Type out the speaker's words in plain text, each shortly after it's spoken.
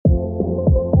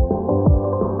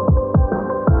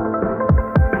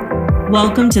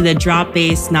Welcome to the Drop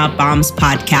Bass Not Bombs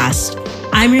podcast.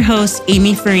 I'm your host,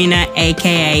 Amy Farina,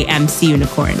 aka MC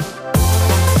Unicorn.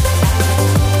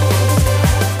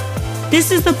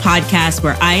 This is the podcast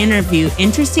where I interview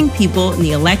interesting people in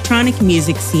the electronic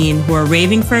music scene who are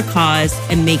raving for a cause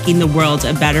and making the world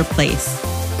a better place.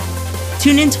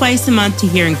 Tune in twice a month to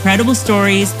hear incredible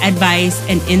stories, advice,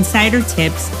 and insider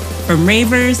tips from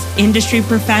ravers, industry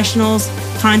professionals,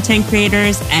 content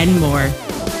creators, and more.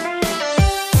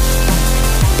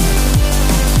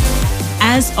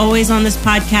 As always on this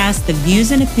podcast, the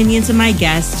views and opinions of my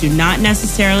guests do not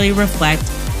necessarily reflect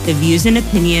the views and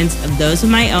opinions of those of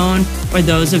my own or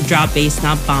those of Drop Bass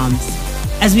Not Bombs.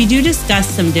 As we do discuss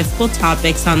some difficult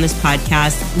topics on this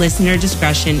podcast, listener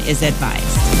discretion is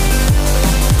advised.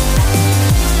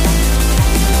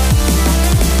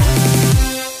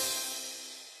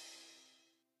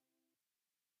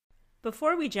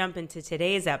 Before we jump into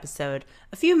today's episode,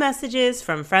 a few messages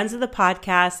from friends of the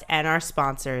podcast and our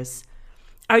sponsors.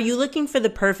 Are you looking for the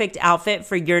perfect outfit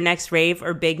for your next rave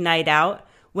or big night out?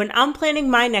 When I'm planning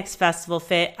my next festival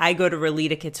fit, I go to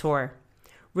Relita Couture.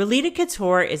 Relita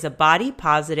Couture is a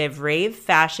body-positive rave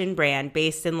fashion brand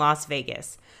based in Las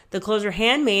Vegas. The clothes are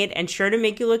handmade and sure to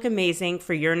make you look amazing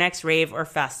for your next rave or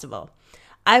festival.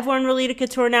 I've worn Relita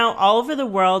Couture now all over the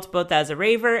world, both as a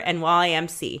raver and while I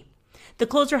MC. The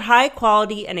clothes are high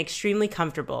quality and extremely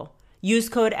comfortable. Use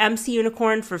code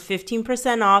MCUnicorn for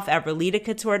 15% off at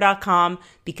RelitaCouture.com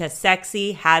because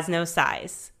sexy has no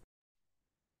size.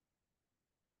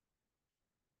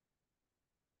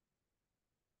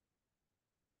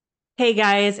 Hey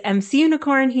guys, MC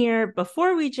Unicorn here.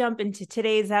 Before we jump into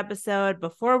today's episode,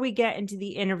 before we get into the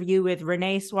interview with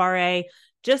Renee Soiree,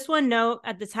 just one note,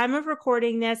 at the time of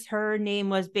recording this, her name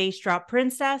was Bass Drop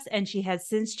Princess, and she has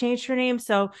since changed her name.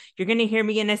 So you're going to hear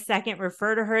me in a second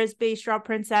refer to her as Bass Drop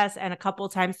Princess and a couple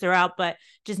times throughout, but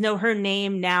just know her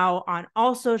name now on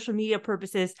all social media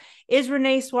purposes is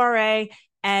Renee Soiree.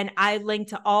 And I link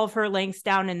to all of her links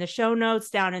down in the show notes,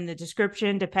 down in the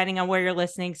description, depending on where you're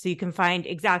listening, so you can find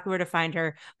exactly where to find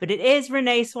her. But it is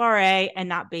Renee Soiree and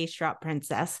not Bass Drop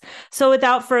Princess. So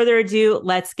without further ado,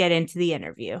 let's get into the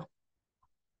interview.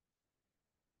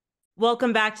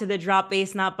 Welcome back to the Drop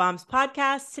Bass Not Bombs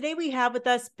podcast. Today we have with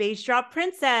us Bass Drop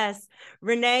Princess.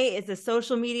 Renee is a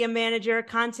social media manager,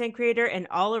 content creator, and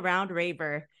all-around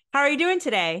raver. How are you doing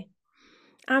today?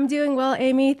 I'm doing well,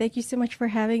 Amy. Thank you so much for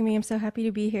having me. I'm so happy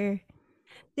to be here.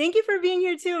 Thank you for being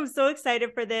here too. I'm so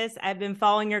excited for this. I've been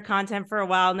following your content for a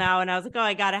while now, and I was like, oh,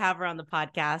 I got to have her on the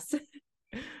podcast.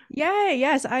 Yay,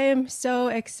 yes, I am so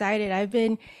excited. I've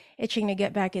been itching to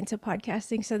get back into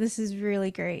podcasting, so this is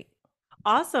really great.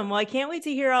 Awesome. Well, I can't wait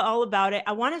to hear all about it.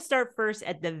 I want to start first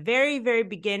at the very, very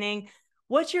beginning.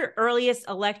 What's your earliest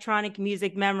electronic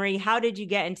music memory? How did you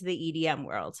get into the EDM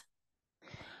world?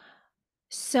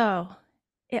 So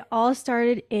it all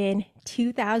started in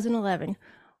 2011,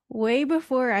 way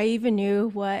before I even knew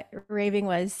what raving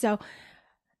was. So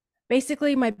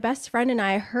basically, my best friend and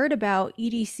I heard about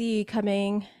EDC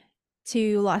coming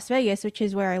to Las Vegas, which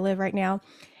is where I live right now.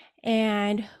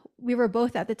 And we were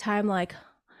both at the time like,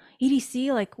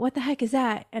 EDC, like, what the heck is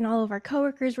that? And all of our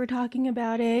coworkers were talking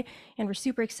about it and we're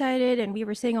super excited. And we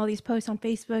were seeing all these posts on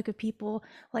Facebook of people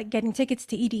like getting tickets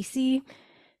to EDC.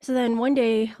 So then one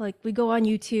day, like, we go on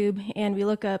YouTube and we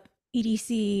look up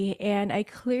EDC, and I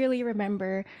clearly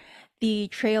remember the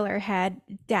trailer had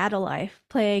Data Life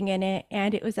playing in it,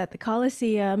 and it was at the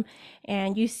Coliseum.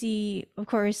 And you see, of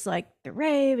course, like the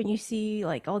rave, and you see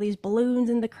like all these balloons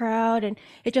in the crowd, and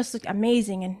it just looked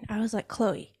amazing. And I was like,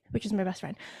 Chloe, which is my best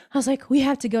friend, I was like, we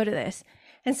have to go to this.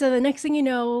 And so the next thing you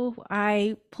know,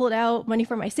 I pulled out money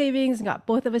from my savings and got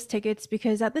both of us tickets,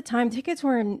 because at the time, tickets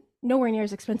were nowhere near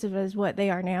as expensive as what they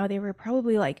are now. They were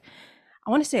probably like,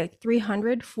 I want to say like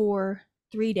 $300 for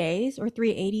 3 days or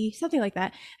 $380, something like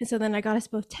that. And so then I got us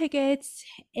both tickets,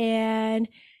 and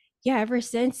yeah, ever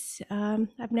since,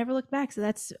 I've never looked back. So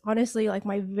that's honestly like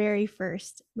my very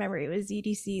first memory was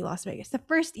EDC Las Vegas, the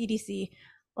first EDC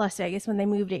Las Vegas when they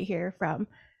moved it here from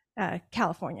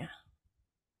California.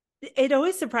 It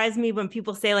always surprised me when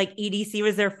people say like EDC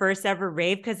was their first ever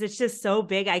rave, because it's just so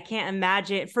big. I can't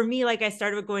imagine. For me, like, I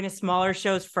started with going to smaller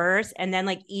shows first, and then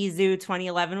like EZoo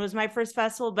 2011 was my first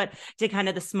festival, but to kind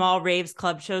of the small raves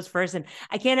club shows first. And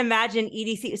I can't imagine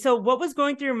EDC. So what was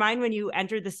going through your mind when you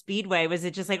entered the Speedway? Was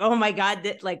it just like, oh my God,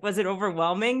 that, like, was it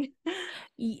overwhelming?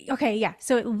 Okay, yeah.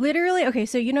 So it literally, okay,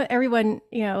 so everyone,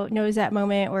 knows that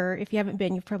moment, or if you haven't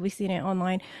been, you've probably seen it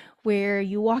online, where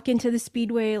you walk into the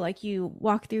Speedway, like you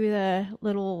walk through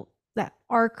that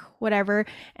arc, whatever,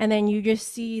 and then you just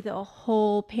see the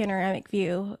whole panoramic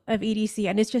view of EDC,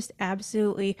 and it's just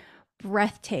absolutely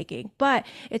breathtaking. But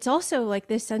it's also like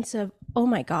this sense of, oh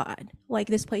my God, like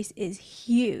this place is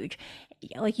huge.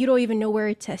 Like you don't even know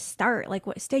where to start, like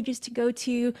what stages to go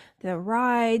to, the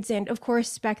rides. And of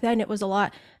course, back then it was a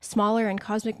lot smaller, and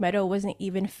Cosmic Meadow wasn't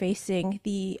even facing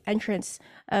the entrance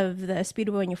of the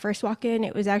Speedway when you first walk in.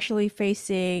 It was actually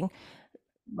facing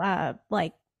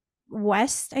like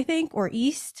west, I think, or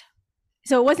east.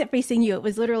 So it wasn't facing you. It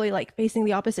was literally like facing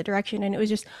the opposite direction. And it was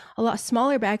just a lot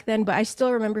smaller back then. But I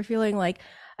still remember feeling like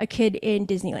a kid in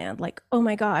Disneyland, like, oh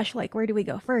my gosh, like, where do we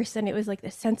go first? And it was like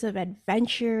this sense of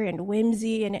adventure and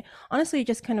whimsy. And it honestly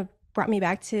just kind of brought me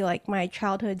back to like my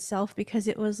childhood self, because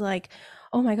it was like,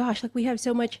 oh my gosh, like we have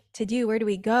so much to do. Where do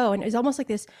we go? And it was almost like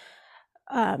this,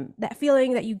 that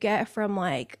feeling that you get from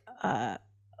like, I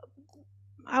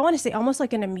want to say almost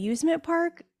like an amusement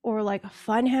park or like a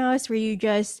fun house where you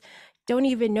just don't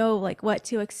even know like what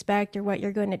to expect or what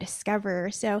you're going to discover.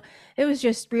 So it was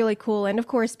just really cool. And of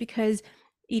course, because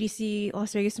EDC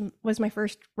Las Vegas was my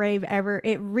first rave ever,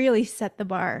 it really set the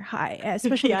bar high,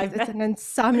 especially because it's an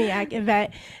insomniac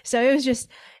event. So it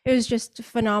was just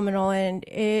phenomenal. And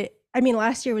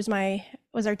last year was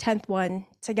our 10th one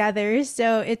together.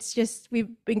 So it's just, we've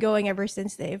been going ever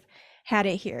since they've had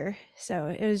it here. So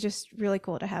it was just really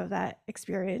cool to have that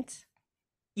experience.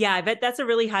 Yeah, I bet that's a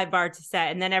really high bar to set,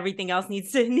 and then everything else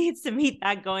needs to meet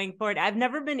that going forward. I've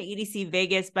never been to EDC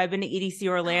Vegas, but I've been to EDC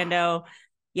Orlando.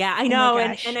 Yeah, I know,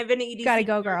 and I've been to EDC Gotta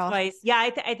go, girl. twice. Yeah,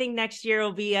 I think next year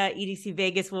will be EDC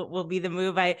Vegas will be the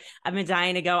move. I've been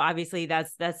dying to go. Obviously,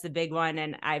 that's the big one,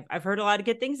 and I've heard a lot of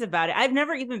good things about it. I've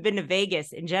never even been to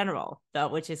Vegas in general, though,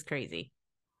 which is crazy.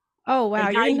 Oh wow,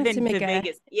 Like, you're gonna have to even make to a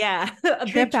Vegas. Yeah, a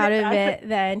big trip out of it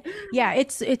then. Yeah,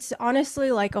 it's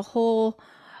honestly like a whole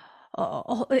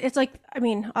it's like, I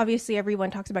mean, obviously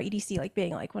everyone talks about EDC like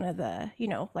being like one of the,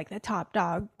 like the top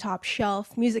dog, top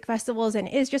shelf music festivals, and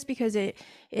it's just because it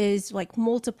is like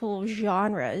multiple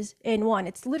genres in one.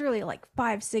 It's literally like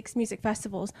 5, 6 music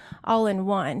festivals all in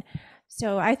one.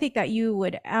 So I think that you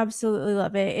would absolutely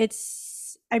love it.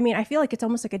 I feel like it's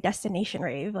almost like a destination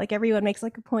rave. Like everyone makes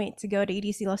like a point to go to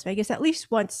EDC Las Vegas at least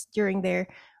once during their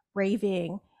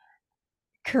raving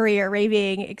career,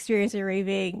 raving experience, or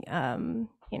raving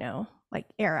like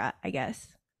era, I guess.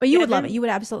 But you would love it. You would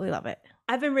absolutely love it.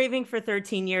 I've been raving for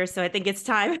 13 years, so I think it's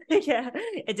time. Yeah,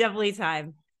 it's definitely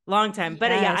time. Long time.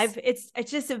 But Yes.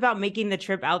 it's just about making the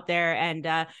trip out there. And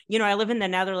I live in the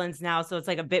Netherlands now, so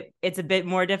it's a bit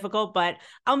more difficult, but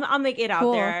I'll make it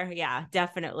out there. Yeah,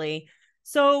 definitely.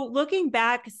 So looking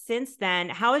back since then,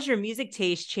 how has your music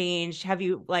taste changed? Have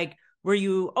you were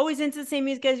you always into the same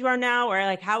music as you are now? Or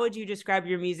like, how would you describe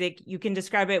your music? You can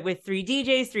describe it with 3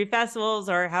 DJs, 3 festivals,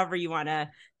 or however you want to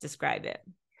describe it.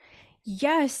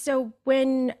 Yes. So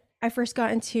when I first got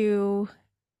into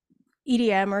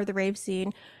EDM or the rave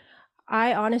scene,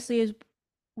 I honestly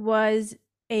was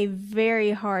a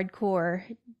very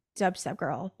hardcore dubstep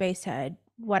girl, bass head,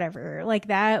 whatever. Like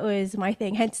that was my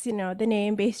thing. Hence, the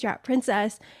name Bass Drop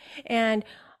Princess. And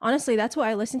honestly, that's what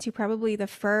I listened to probably the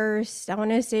first, I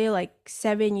want to say like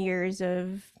 7 years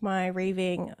of my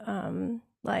raving,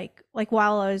 like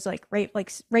while I was like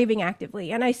raving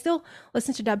actively. And I still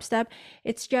listen to dubstep.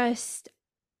 It's just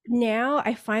now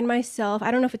I find myself,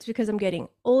 I don't know if it's because I'm getting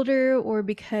older or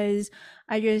because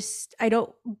I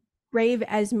don't rave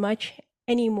as much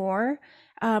anymore.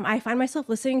 I find myself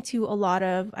listening to a lot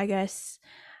of, I guess,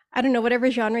 I don't know, whatever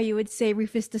genre you would say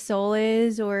Rufus the Soul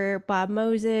is, or Bob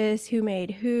Moses, Who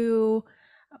Made Who,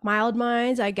 Mild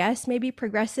Minds, I guess, maybe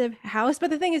progressive house.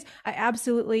 But the thing is, I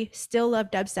absolutely still love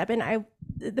dubstep. And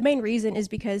the main reason is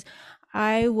because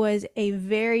I was a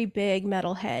very big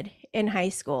metalhead in high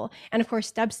school. And of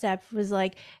course, dubstep was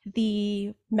like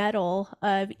the metal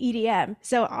of EDM.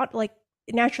 So like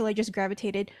naturally I just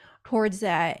gravitated towards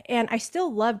that. And I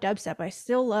still love dubstep. I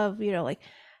still love, like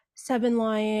Seven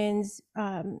Lions,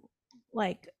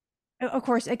 like of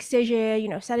course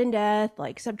Excision, Sudden Death,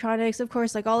 like Subtronics, of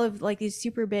course, like all of like these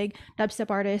super big dubstep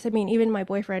artists. I mean, even my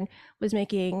boyfriend was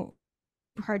making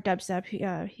hard dubstep,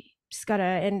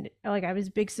 Scudda, and like I was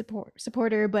a big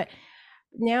supporter. But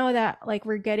now that like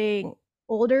we're getting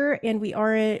older and we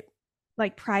aren't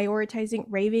like prioritizing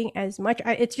raving as much,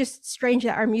 it's just strange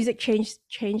that our music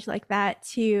changed like that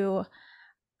to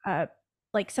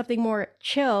like something more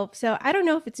chill. So I don't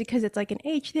know if it's because it's like an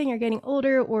age thing or getting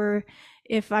older, or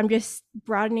if I'm just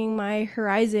broadening my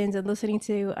horizons and listening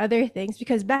to other things.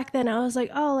 Because back then I was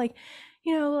like, oh, like,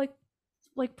 like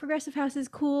like progressive house is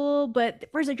cool, but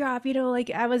where's a drop? Like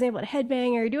I wasn't able to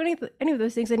headbang or do any of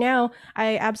those things. And now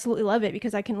I absolutely love it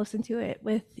because I can listen to it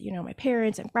with, my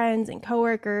parents and friends and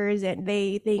coworkers, and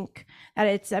they think that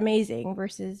it's amazing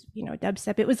versus,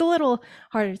 dubstep. It was a little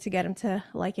harder to get them to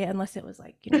like it unless it was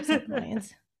like, Silk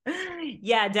Lions.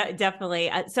 Yeah,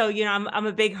 definitely. So, I'm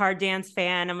a big hard dance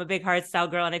fan. I'm a big hard style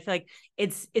girl. And I feel like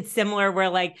it's similar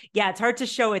where like, yeah, it's hard to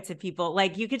show it to people.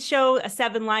 Like you could show a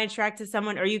 7-line track to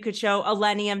someone, or you could show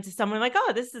Millennium to someone like,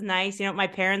 oh, this is nice. My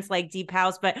parents like deep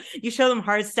house, but you show them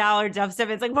hard style or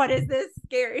dubstep. It's like, what is this?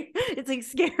 Scary. It's like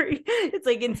scary. It's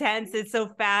like intense. It's so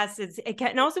fast. It can,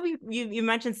 and also you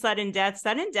mentioned Sudden Death.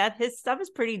 Sudden Death, his stuff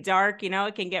is pretty dark.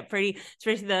 It can get pretty,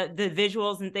 especially the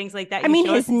visuals and things like that. I mean,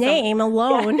 his name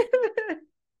alone. Yeah.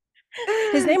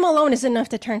 His name alone is enough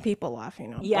to turn people off,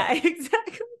 Yeah,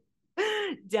 exactly.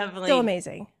 Definitely. Still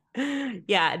amazing.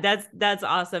 Yeah, that's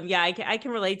awesome. Yeah, I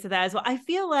can relate to that as well. I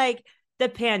feel like the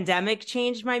pandemic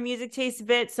changed my music taste a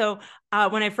bit. So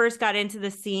when I first got into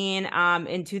the scene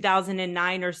in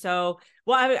 2009 or so,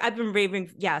 well, I've been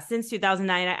raving, since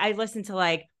 2009. I listened to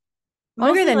like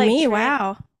longer than me.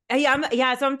 Wow.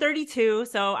 Yeah, so I'm 32.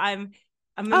 So I'm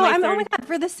in my 30s. Oh my God,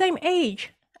 we're the same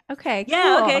age. Okay.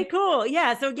 Yeah. Cool. Okay. Cool.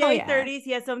 Yeah. So yay, 30s.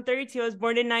 Yeah. So I'm 32. I was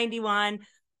born in 91.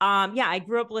 I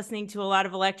grew up listening to a lot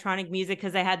of electronic music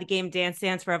because I had the game Dance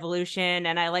Dance Revolution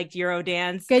and I liked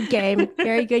Eurodance. Good game.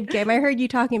 Very good game. I heard you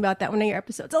talking about that one of your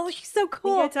episodes. Oh, she's so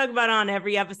cool. I talk about it on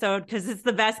every episode because it's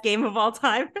the best game of all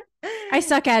time. I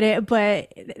suck at it,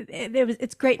 but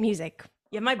it's great music.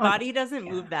 Yeah, my body doesn't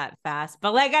move that fast,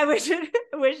 but like I wish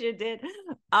it did.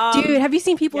 Dude, have you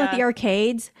seen people at the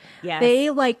arcades? Yeah, they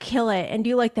like kill it and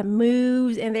do like the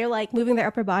moves, and they're like moving their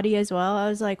upper body as well. I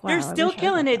was like, wow, they're still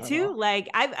killing it too. Like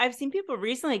I've seen people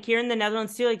recently, like here in the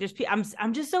Netherlands too. Like there's,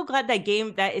 I'm just so glad that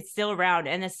game that it's still around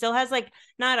and it still has like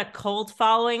not a cult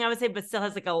following, I would say, but still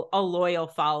has like a loyal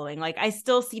following. Like I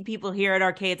still see people here at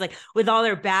arcades like with all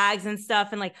their bags and stuff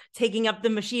and like taking up the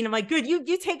machine. I'm like, good,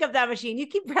 you take up that machine. You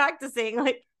keep practicing.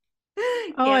 Like,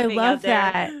 oh, I love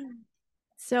that.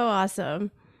 So awesome.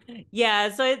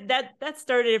 Yeah, so that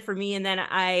started it for me, and then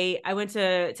I went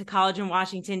to college in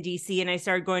Washington D.C. and I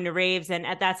started going to raves, and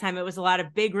at that time it was a lot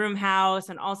of big room house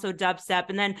and also dubstep,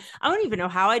 and then I don't even know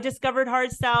how I discovered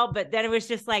hardstyle, but then it was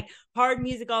just like hard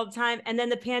music all the time, and then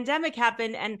the pandemic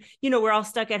happened, and we're all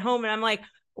stuck at home, and I'm like,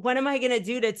 what am I going to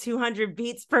do to 200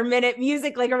 beats per minute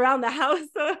music like around the house?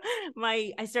 So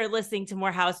I started listening to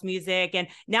more house music, and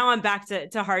now I'm back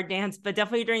to hard dance, but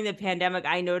definitely during the pandemic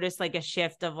I noticed like a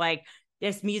shift of like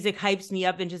this music hypes me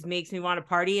up and just makes me want to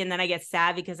party, and then I get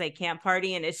sad because I can't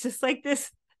party, and it's just like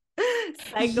this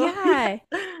cycle. Yeah.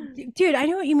 Dude, I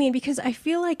know what you mean, because I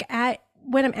feel like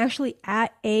when I'm actually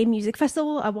at a music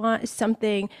festival, I want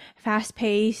something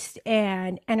fast-paced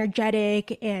and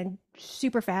energetic and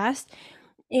super fast.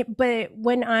 But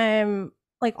when I'm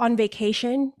like on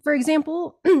vacation, for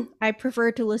example, I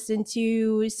prefer to listen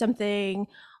to something,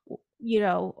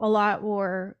 a lot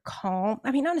more calm.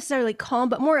 I mean, not necessarily calm,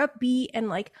 but more upbeat and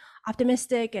like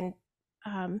optimistic, and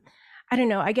I don't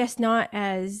know, I guess not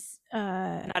as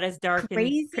dark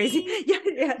crazy. And crazy.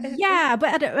 Yeah,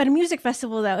 but at a music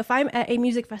festival though, if I'm at a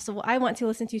music festival, I want to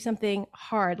listen to something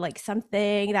hard, like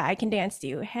something that I can dance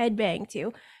to, headbang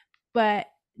to. But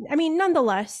I mean,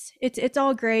 nonetheless, it's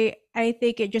all great. I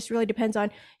think it just really depends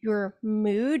on your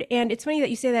mood. And it's funny that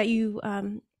you say that you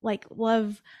like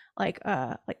love like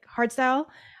hardstyle.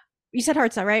 You said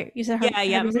hardstyle, right? You said hard,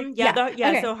 yeah.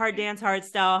 Okay. So hard dance,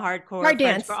 hardstyle, hardcore, hard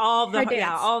dance, for all the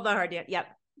all the hard dance. Yep.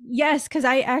 Yes, because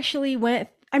I actually went.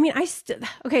 I mean,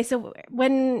 okay. So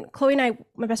when Chloe and I,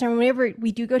 my best friend, whenever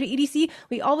we do go to EDC,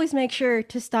 we always make sure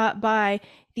to stop by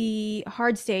the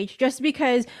hard stage, just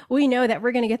because we know that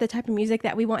we're going to get the type of music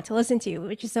that we want to listen to,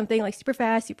 which is something like super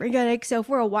fast, super energetic. So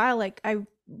for a while, like I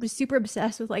was super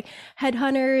obsessed with like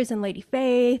Headhunters and Lady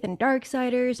Faith and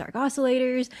Darksiders, Dark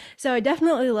Oscillators. So I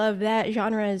definitely love that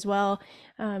genre as well.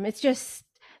 It's just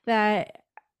that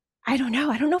I don't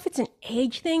know if it's an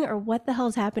age thing or what the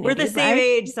hell's happening. We're the same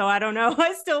age, so I don't know.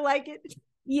 I still like it.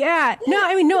 Yeah. No,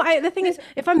 I mean, the thing is,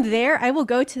 if I'm there, I will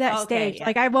go to that stage. Yeah.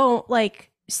 Like I won't like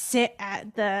sit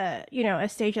at the, a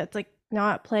stage that's like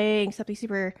not playing something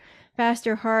super fast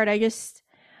or hard. I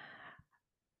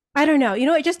don't know.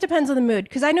 It just depends on the mood,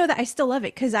 because I know that I still love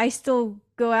it, because I still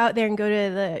go out there and go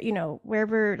to the,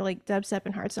 wherever like dubstep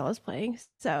and hardstyle is playing.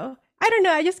 So I don't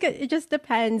know. It just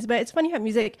depends. But it's funny how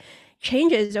music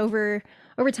changes over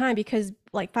time, because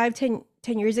like 5-10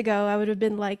 years ago, I would have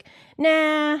been like,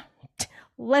 nah,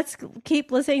 let's keep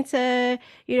listening to,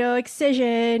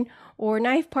 Excision or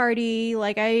Knife Party.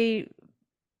 Like I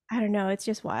don't know. It's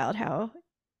just wild how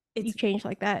you change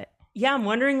like that. Yeah, I'm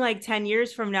wondering like 10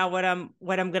 years from now what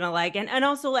I'm gonna like. And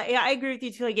also like yeah, I agree with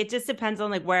you too. Like it just depends on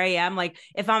like where I am. Like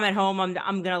if I'm at home,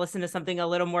 I'm gonna listen to something a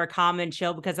little more calm and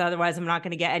chill because otherwise I'm not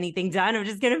gonna get anything done. I'm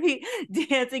just gonna be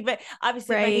dancing. But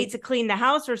obviously if I need Right. to clean the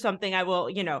house or something, I will,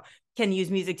 can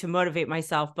use music to motivate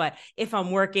myself. But if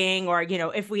I'm working or,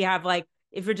 if we have like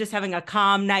if you're just having a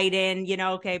calm night in,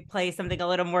 okay, play something a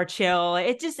little more chill.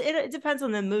 It depends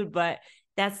on the mood, but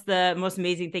that's the most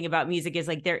amazing thing about music is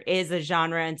like there is a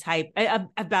genre and type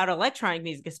about electronic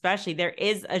music, especially there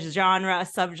is a genre, a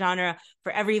subgenre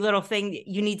for every little thing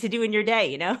you need to do in your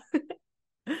day. 100%,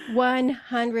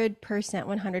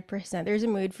 100%. There's a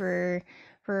mood for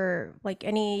like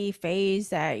any phase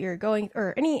that you're going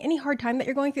or any hard time that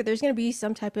you're going through. There's going to be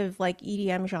some type of like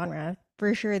EDM genre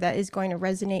for sure that is going to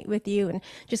resonate with you and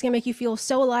just going to make you feel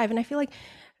so alive. And I feel like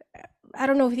I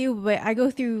don't know with you, but I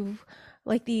go through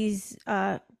like these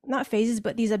not phases,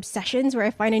 but these obsessions where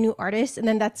I find a new artist and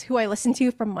then that's who I listen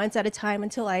to for months at a time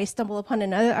until I stumble upon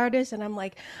another artist and I'm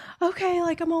like, okay,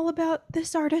 like I'm all about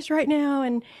this artist right now.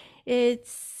 And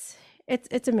it's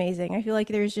amazing. I feel like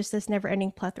there's just this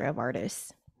never-ending plethora of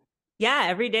artists. Yeah,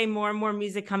 every day more and more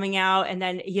music coming out, and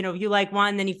then you like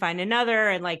one, then you find another,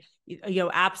 and like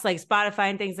apps like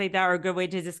Spotify and things like that are a good way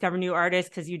to discover new artists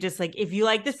because you just like if you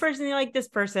like this person, you like this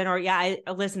person, or yeah,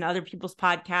 I listen to other people's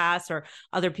podcasts or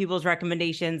other people's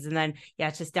recommendations, and then yeah,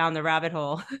 it's just down the rabbit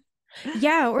hole.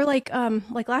 Yeah, or like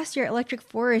last year at Electric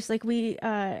Forest, like we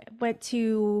went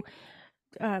to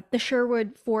the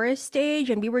Sherwood Forest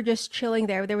stage and we were just chilling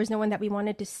there. There was no one that we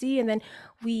wanted to see. And then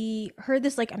we heard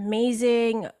this like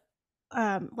amazing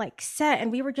like set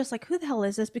and we were just like, who the hell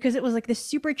is this? Because it was like this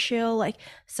super chill, like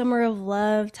summer of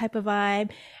love type of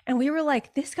vibe. And we were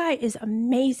like, this guy is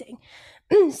amazing.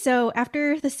 So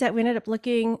after the set, we ended up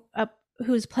looking up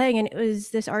who was playing and it was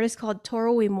this artist called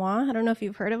Toro y Moi. I don't know if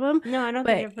you've heard of him, No, I don't think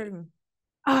but I've heard of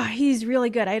him. he's really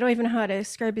good. I don't even know how to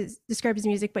describe his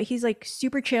music, but he's like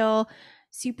super chill,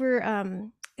 super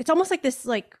it's almost like this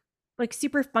like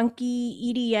super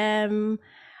funky EDM.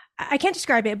 I can't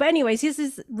describe it, but anyways, he's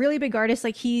this really big artist.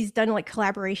 Like he's done like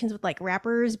collaborations with like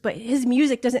rappers, but his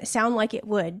music doesn't sound like it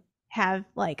would have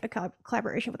like a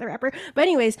collaboration with a rapper. But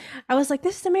anyways, I was like,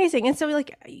 this is amazing. And so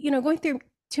like, going through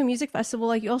to a music festival,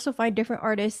 like you also find different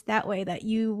artists that way that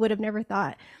you would have never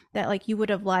thought that like you would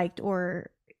have liked or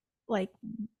like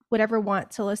would ever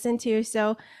want to listen to.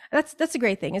 So that's a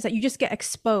great thing is that you just get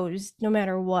exposed no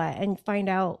matter what and find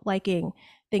out liking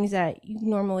things that you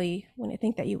normally wouldn't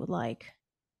think that you would like.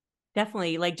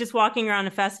 Definitely. Like just walking around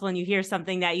a festival and you hear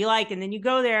something that you like and then you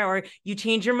go there or you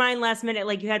change your mind last minute.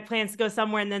 Like you had plans to go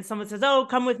somewhere and then someone says, oh,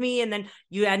 come with me. And then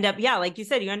you end up, yeah, like you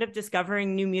said, you end up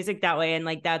discovering new music that way. And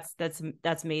like, that's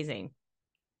amazing.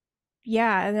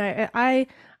 Yeah. And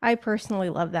I personally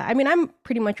love that. I mean, I'm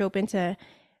pretty much open to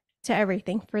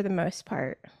everything for the most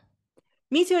part.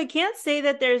 Me too. I can't say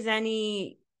that there's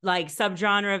any like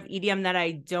subgenre of EDM that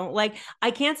I don't like.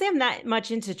 I can't say I'm that much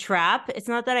into trap. It's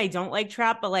not that I don't like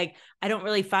trap, but like I don't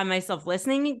really find myself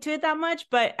listening to it that much.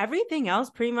 But everything else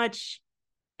pretty much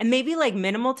and maybe like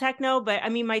minimal techno, but I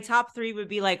mean my top three would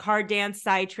be like hard dance,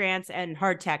 psytrance, and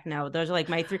hard techno. Those are like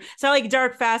my three. So like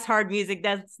dark, fast, hard music.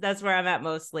 That's where I'm at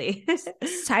mostly.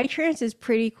 Psytrance is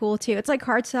pretty cool too. It's like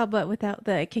hardstyle, but without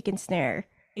the kick and snare.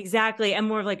 Exactly. And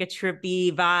more of like a trippy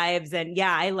vibes. And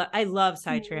yeah, I love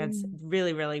psytrance. Mm.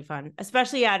 Really, really fun.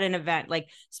 Especially at an event, like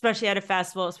especially at a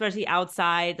festival, especially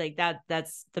outside. Like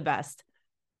that's the best.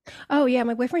 Oh yeah,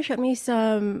 my boyfriend showed me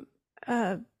some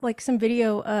like some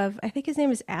video of I think his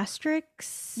name is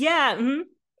Asterix. Yeah. Mm-hmm.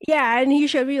 Yeah, and he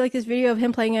showed me like this video of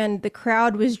him playing and the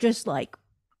crowd was just like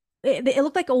it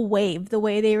looked like a wave the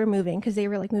way they were moving because they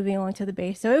were like moving along to the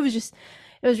bass. So it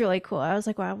was really cool. I was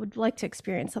like, wow, I would like to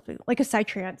experience something like a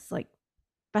psytrance like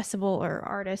festival or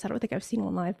artist. I don't think I've seen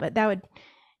one live, but that would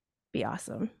be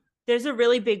awesome. There's a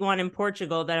really big one in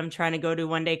Portugal that I'm trying to go to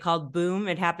one day called Boom.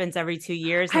 It happens every 2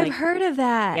 years. And I've like, heard of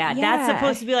that. yeah, that's Yeah.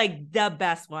 supposed to be like the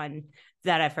best one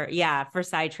that I've heard. Yeah, for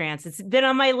psytrance. It's been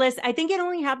on my list. I think it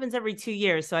only happens every 2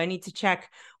 years. So I need to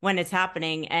check when it's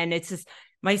happening. And it's just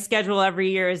my schedule every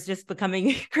year is just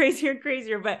becoming crazier and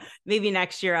crazier. But maybe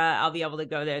next year I'll be able to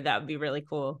go there. That would be really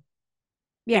cool.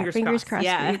 Yeah, Fingers fingers crossed. crossed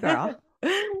for Yeah. you, girl.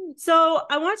 So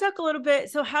I want to talk a little bit.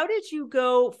 So how did you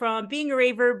go from being a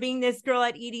raver, being this girl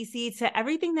at EDC to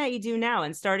everything that you do now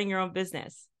and starting your own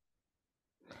business?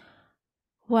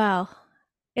 Well,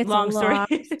 it's a Long story.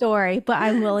 long story, but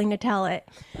I'm willing to tell it.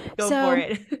 Go for So,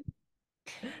 it.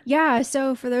 yeah,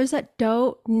 so for those that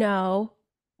don't know,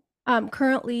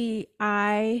 currently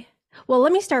well,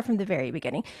 let me start from the very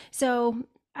beginning. So,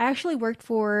 I actually worked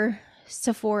for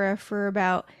Sephora for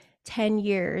about 10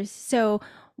 years. So,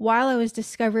 while I was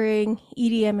discovering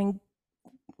EDM and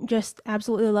just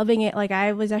absolutely loving it, like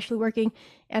I was actually working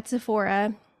at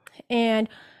Sephora, and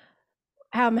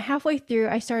halfway through,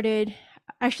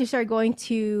 actually started going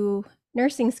to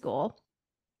nursing school,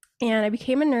 and I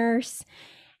became a nurse.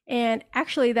 And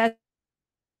actually, that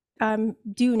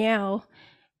do now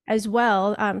as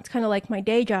well. It's kind of like my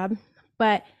day job,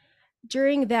 but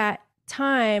during that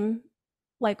time,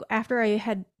 like after I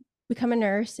had become a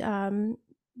nurse,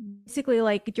 basically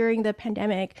like during the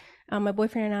pandemic, my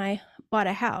boyfriend and I bought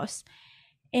a house,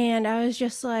 and I was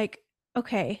just like,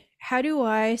 okay, how do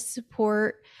I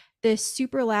support this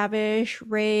super lavish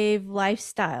rave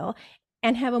lifestyle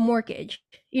and have a mortgage?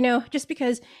 Just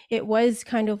because it was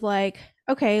kind of like,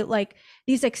 okay, like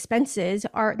these expenses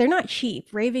they're not cheap.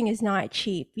 Raving is not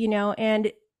cheap,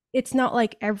 and it's not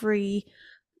like every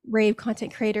rave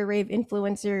content creator, rave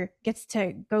influencer gets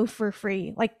to go for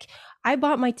free. Like I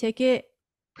bought my ticket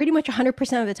pretty much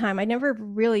 100% of the time. I never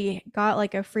really got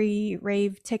like a free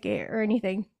rave ticket or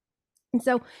anything. And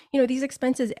so, these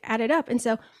expenses added up. And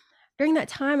so during that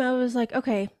time, I was like,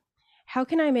 okay, how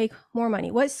can I make more money?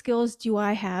 What skills do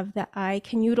I have that I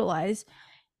can utilize?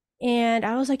 And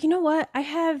I was like, you know what? I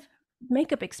have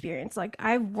makeup experience. Like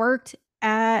I've worked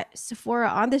at Sephora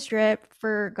on the Strip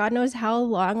for God knows how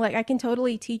long. Like I can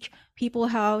totally teach people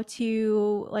how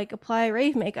to like apply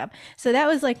rave makeup. So that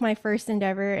was like my first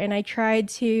endeavor. And I tried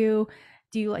to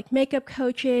do like makeup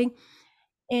coaching,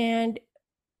 and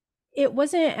it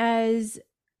wasn't as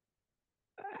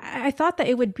I thought that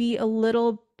it would be a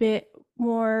little bit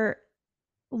more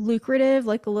lucrative,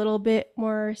 like a little bit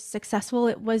more successful.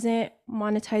 It wasn't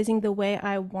monetizing the way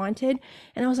I wanted.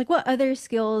 And I was like, what other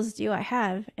skills do I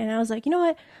have? And I was like, you know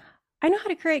what? I know how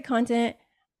to create content.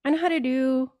 I know how to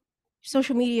do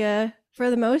social media for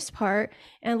the most part.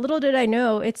 And little did I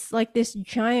know, it's like this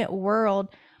giant world,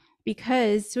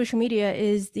 because social media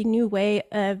is the new way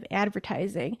of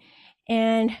advertising.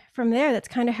 And from there, that's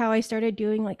kind of how I started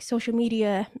doing like social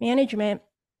media management.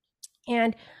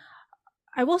 And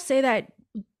I will say that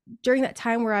during that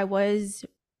time where I was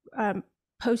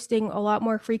posting a lot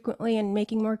more frequently and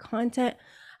making more content,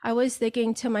 I was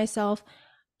thinking to myself,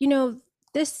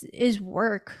 this is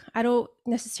work. I don't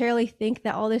necessarily think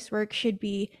that all this work should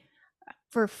be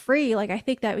for free. Like, I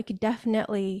think that we could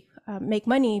definitely make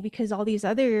money, because all these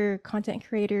other content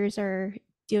creators are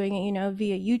doing it,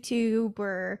 via YouTube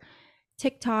or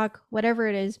TikTok, whatever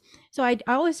it is. So I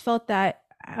always felt that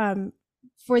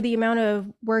for the amount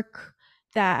of work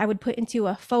that I would put into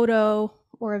a photo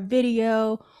or a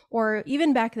video, or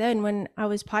even back then when I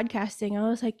was podcasting, I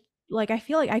was like I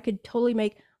feel like I could totally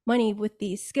make money with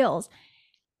these skills.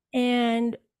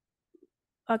 And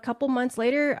a couple months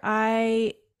later,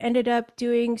 I ended up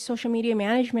doing social media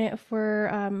management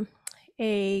for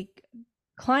a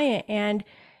client, and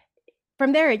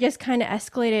from there it just kind of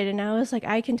escalated, and I was like,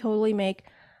 I can totally make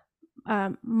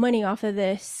money off of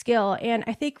this skill. And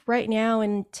I think right now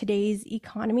in today's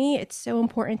economy, it's so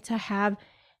important to have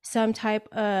some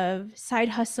type of side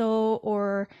hustle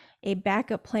or a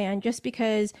backup plan, just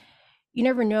because you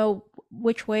never know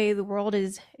which way the world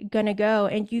is going to go.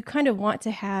 And you kind of want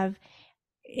to have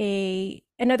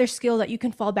another skill that you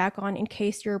can fall back on in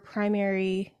case your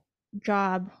primary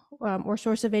job or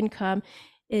source of income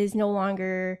is no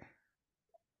longer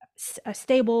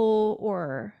stable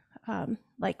or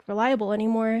like reliable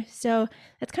anymore. So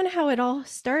that's kind of how it all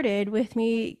started, with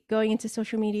me going into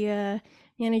social media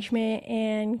management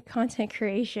and content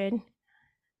creation.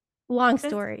 Long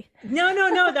story. No.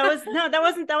 That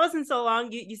wasn't so long.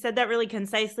 You said that really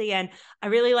concisely, and I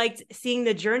really liked seeing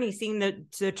the journey, seeing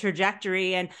the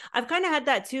trajectory. And I've kind of had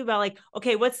that too, about like,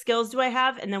 okay, what skills do I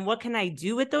have, and then what can I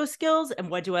do with those skills, and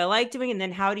what do I like doing, and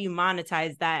then how do you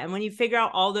monetize that? And when you figure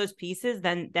out all those pieces,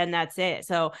 then that's it.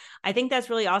 So I think that's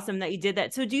really awesome that you did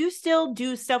that. So do you still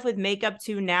do stuff with makeup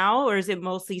too now, or is it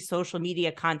mostly social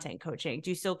media content coaching?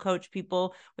 Do you still coach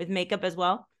people with makeup as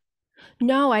well?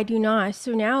 No, I do not.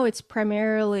 So now it's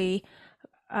primarily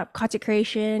content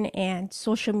creation and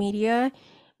social media.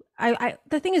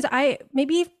 The thing is, I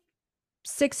maybe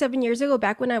 6, 7 years ago,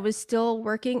 back when I was still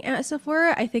working at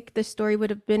Sephora, I think the story would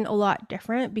have been a lot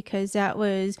different, because that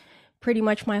was pretty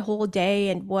much my whole day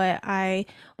and what I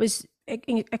was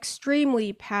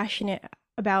extremely passionate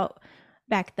about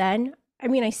back then. I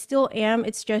mean, I still am.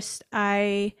 It's just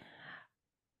I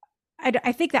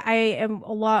think that I am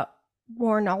a lot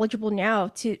more knowledgeable now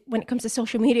to when it comes to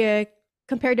social media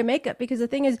compared to makeup, because the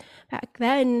thing is, back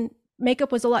then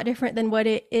makeup was a lot different than what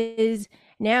it is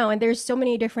now, and there's so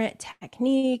many different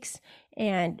techniques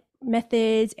and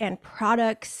methods and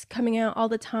products coming out all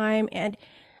the time, and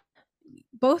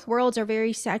both worlds are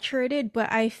very saturated.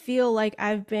 But I feel like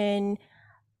I've been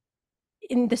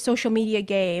in the social media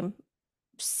game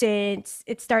since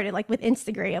it started, like with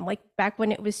Instagram, like back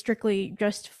when it was strictly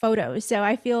just photos. So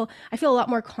I feel a lot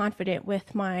more confident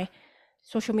with my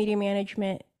social media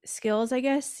management skills, I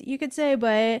guess you could say.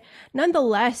 But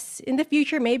nonetheless, in the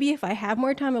future, maybe if I have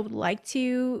more time, I would like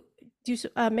to do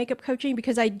makeup coaching,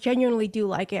 because I genuinely do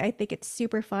like it. I think it's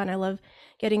super fun. I love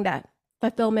getting that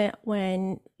fulfillment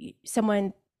when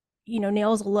someone,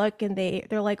 nails a look and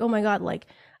they're like, oh my god, like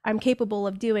I'm capable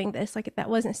of doing this. Like that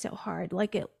wasn't so hard.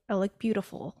 Like I look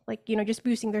beautiful. Like, just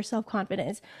boosting their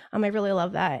self-confidence. I really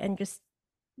love that, and just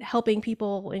helping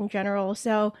people in general.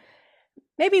 So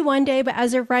maybe one day, but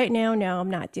as of right now, no, I'm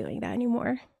not doing that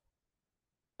anymore.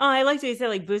 Oh, I like to you say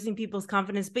like boosting people's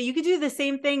confidence, but you could do the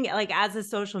same thing like as a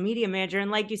social media manager.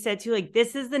 And like you said too, like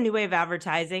this is the new way of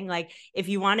advertising. Like if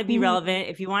you want to be Mhm. relevant,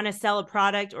 if you want to sell a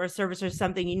product or a service or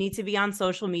something, you need to be on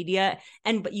social media.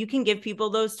 And but you can give people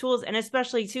those tools. And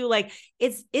especially too, like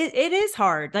it is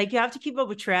hard. Like you have to keep up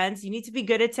with trends. You need to be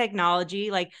good at technology.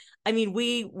 Like I mean,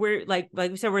 we're like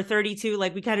we said, we're 32.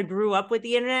 Like we kind of grew up with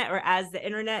the internet, or as the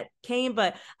internet came.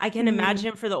 But I can Mhm.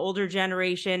 imagine for the older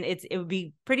generation, it would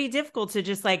be pretty difficult to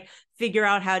just like figure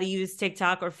out how to use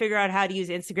TikTok or figure out how to use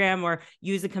Instagram or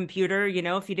use a computer,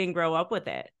 if you didn't grow up with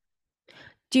it.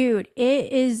 Dude,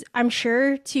 it is, I'm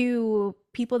sure to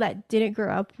people that didn't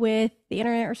grow up with the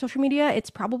internet or social media, it's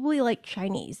probably like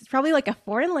Chinese. It's probably like a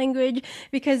foreign language,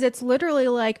 because it's literally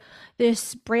like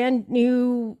this brand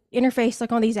new interface,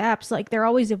 like on these apps. Like they're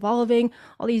always evolving,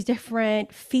 all these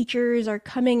different features are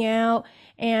coming out.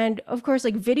 And of course,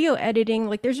 like video editing,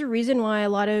 like there's a reason why a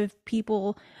lot of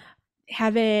people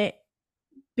haven't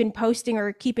been posting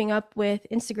or keeping up with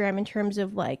Instagram in terms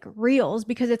of like reels,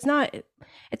 because it's not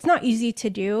easy to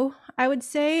do, I would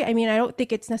say. I mean, I don't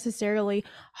think it's necessarily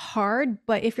hard,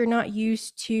 but if you're not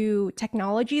used to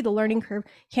technology, the learning curve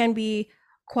can be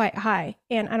quite high.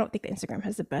 And I don't think that Instagram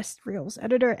has the best reels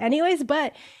editor anyways,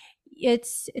 but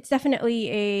it's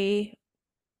definitely a,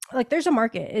 like there's a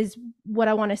market is what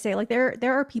I want to say. Like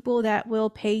there are people that will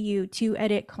pay you to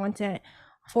edit content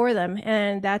for them,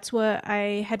 and that's what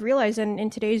I had realized. And in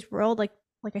today's world, like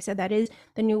I said, that is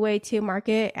the new way to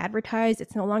market, advertise.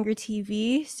 It's no longer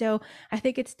TV. So I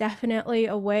think it's definitely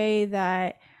a way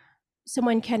that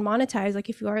someone can monetize, like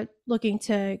if you are looking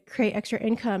to create extra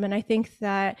income. And I think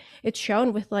that it's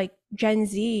shown with like Gen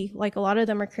Z, like a lot of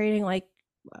them are creating like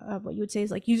what you would say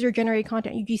is like user generated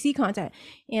content, UGC content.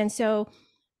 And so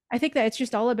I think that it's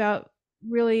just all about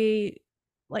really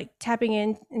like tapping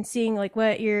in and seeing like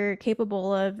what you're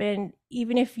capable of. And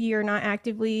even if you're not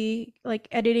actively like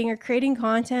editing or creating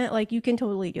content, like you can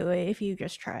totally do it if you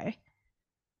just try.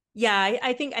 Yeah,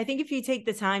 I think if you take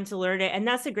the time to learn it, and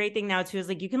that's the great thing now too, is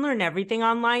like you can learn everything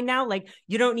online now. Like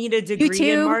you don't need a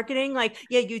degree in YouTube. marketing. Like,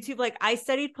 yeah, YouTube, like I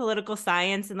studied political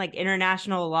science and like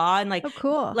international law, and Oh,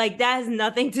 cool. like that has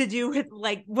nothing to do with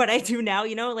like what I do now,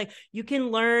 like you can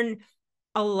learn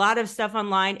a lot of stuff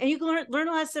online, and you can learn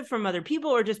a lot of stuff from other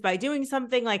people or just by doing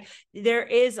something. Like there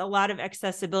is a lot of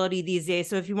accessibility these days,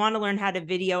 so if you want to learn how to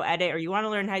video edit or you want to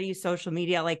learn how to use social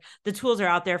media, like the tools are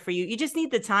out there for you. You just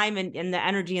need the time and the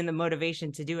energy and the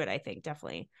motivation to do it, I think,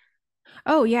 definitely.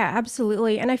 Oh, yeah,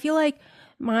 absolutely. And I feel like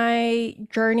my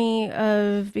journey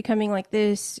of becoming like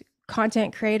this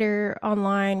content creator,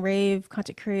 online rave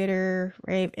content creator,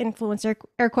 rave influencer,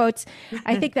 air quotes,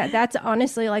 I think that that's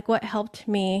honestly like what helped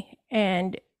me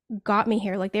and got me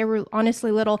here. Like they were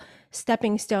honestly little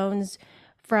stepping stones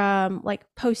from like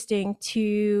posting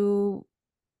to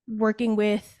working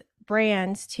with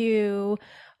brands to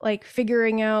like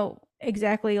figuring out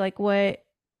exactly like what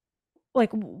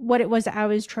it was that I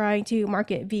was trying to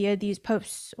market via these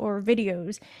posts or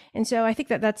videos. And so I think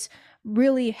that that's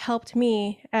really helped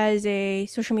me as a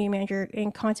social media manager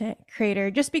and content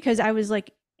creator, just because I was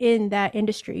like in that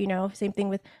industry, same thing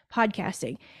with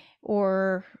podcasting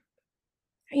or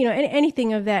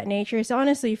anything of that nature. So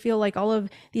honestly, I feel like all of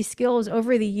these skills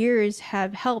over the years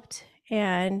have helped,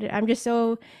 and I'm just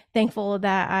so thankful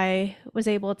that I was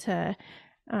able to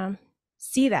um,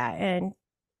 see that. And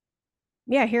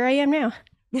yeah, here I am now.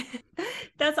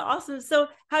 That's awesome. So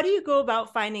how do you go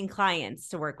about finding clients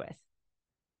to work with?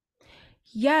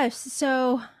 Yes,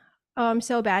 so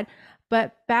bad.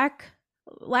 But back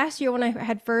last year when I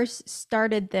had first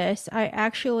started this, I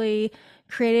actually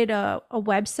created a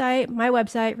website, my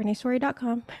website,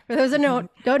 reneesoiree.com, for those that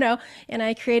don't know. And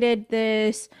I created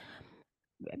this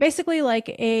basically like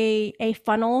a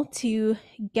funnel to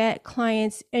get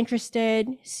clients interested,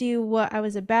 see what I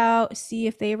was about, see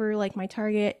if they were like my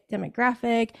target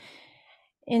demographic.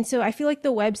 And so I feel like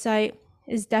the website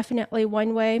is definitely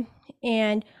one way.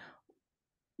 And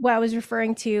what I was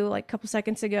referring to like a couple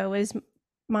seconds ago is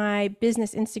my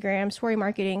business Instagram, Soiree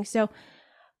Marketing. So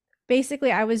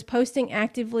basically I was posting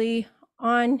actively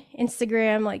on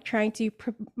Instagram, like trying to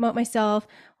promote myself,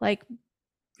 like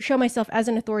show myself as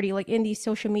an authority, like in the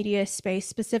social media space,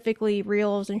 specifically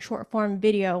reels and short form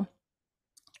video.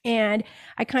 And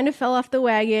I kind of fell off the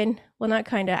wagon. Well, not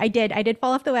kind of, I did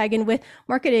fall off the wagon with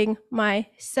marketing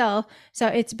myself. So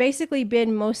it's basically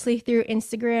been mostly through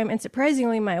Instagram and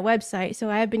surprisingly my website.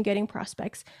 So I have been getting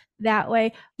prospects that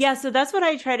way. Yeah, so that's what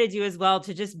I try to do as well,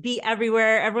 to just be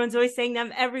everywhere. Everyone's always saying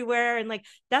I'm everywhere. And like,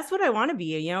 that's what I want to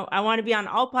be. I want to be on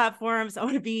all platforms. I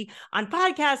want to be on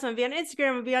podcasts. I want to be on Instagram.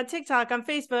 I want to be on TikTok, on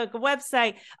Facebook, a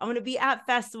website. I want to be at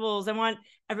festivals. I want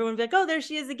everyone to be like, oh, there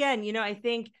she is again. I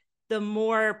think the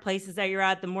more places that you're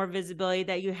at, the more visibility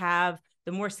that you have,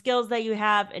 the more skills that you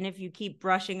have. And if you keep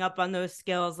brushing up on those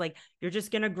skills, like you're just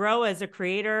going to grow as a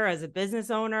creator, as a business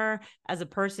owner, as a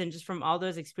person, just from all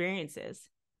those experiences.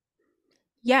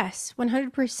 Yes,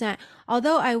 100%.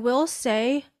 Although I will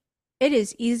say it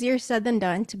is easier said than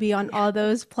done to be on all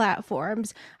those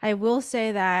platforms. I will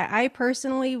say that I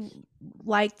personally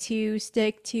like to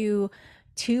stick to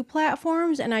 2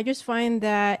 platforms, and I just find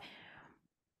that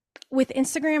with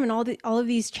Instagram and all of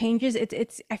these changes,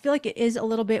 it's I feel like it is a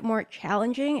little bit more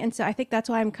challenging, and so I think that's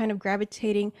why I'm kind of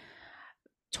gravitating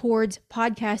towards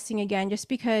podcasting again, just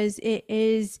because it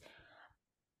is,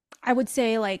 I would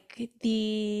say, like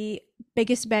the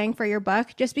biggest bang for your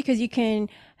buck, just because you can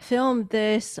film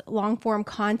this long form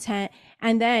content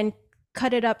and then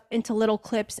cut it up into little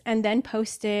clips and then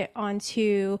post it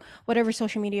onto whatever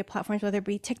social media platforms, whether it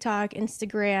be TikTok,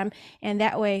 Instagram, and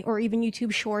that way, or even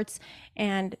YouTube Shorts.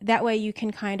 And that way you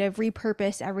can kind of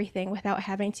repurpose everything without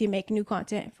having to make new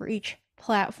content for each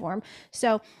platform.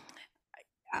 So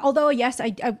although, yes,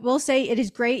 I will say it is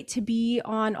great to be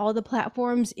on all the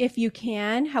platforms if you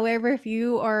can. However, if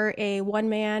you are a one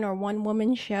man or one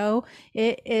woman show,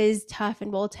 it is tough and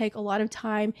will take a lot of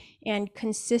time and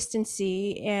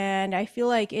consistency. And I feel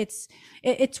like it's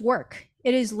work.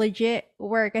 It is legit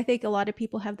work. I think a lot of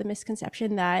people have the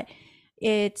misconception that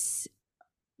it's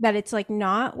like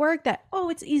not work, that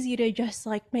it's easy to just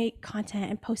like make content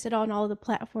and post it on all the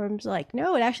platforms. Like,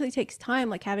 no, it actually takes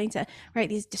time, like having to write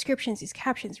these descriptions, these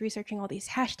captions, researching all these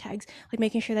hashtags, like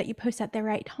making sure that you post at the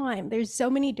right time. There's so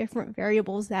many different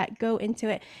variables that go into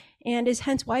it, and is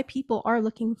hence why people are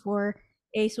looking for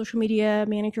a social media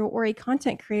manager or a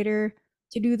content creator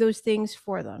to do those things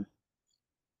for them.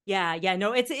 Yeah,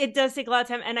 no, it does take a lot of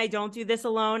time, and I don't do this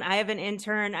alone. I have an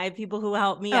intern. I have people who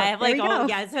help me. I have like, so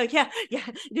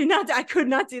I could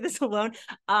not do this alone.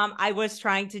 I was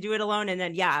trying to do it alone, and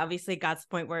then obviously it got to the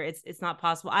point where it's not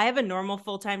possible. I have a normal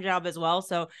full-time job as well,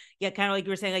 so kind of like you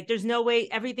were saying, like there's no way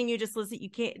everything you just listed,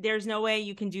 there's no way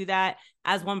you can do that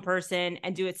as one person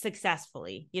and do it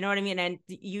successfully. You know what I mean? And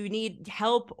you need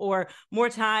help or more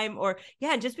time, or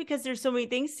just because there's so many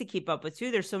things to keep up with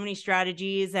too. There's so many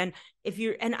strategies, and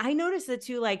I noticed that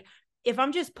too, like if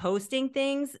I'm just posting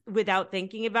things without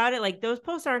thinking about it, like those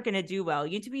posts aren't going to do well.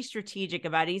 You need to be strategic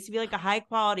about it. It needs to be like a high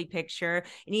quality picture.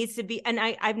 It needs to be, and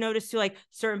I've noticed too, like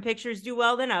certain pictures do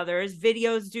well than others.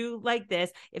 Videos do like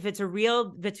this. If it's a reel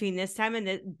between this time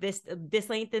and this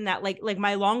length and that, like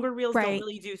my longer reels don't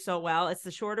really do so well. It's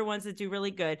the shorter ones that do really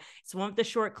good. It's one with the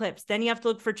short clips. Then you have to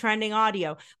look for trending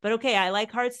audio. But okay, I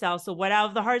like hardstyle. So what out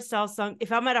of the hardstyle song?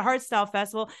 If I'm at a hardstyle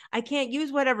festival, I can't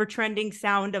use whatever trending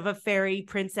sound of a fairy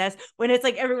princess when it's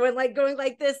like everyone like going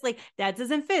like this, like that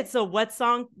doesn't fit. So what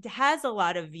song has a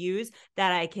lot of views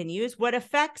that I can use? What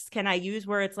effects can I use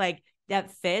where it's like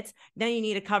that fits? Then you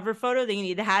need a cover photo, then you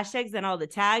need the hashtags, then all the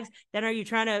tags. Then are you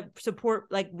trying to support,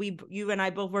 like you and I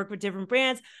both work with different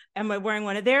brands? Am I wearing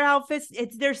one of their outfits?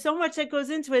 There's so much that goes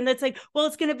into it. And that's like, well,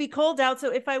 it's going to be cold out.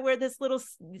 So if I wear this little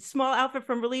small outfit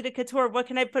from Relita Couture, what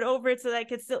can I put over it so that I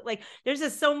could still, like, there's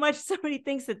just so many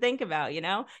things to think about,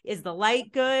 Is the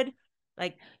light good?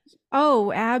 Like,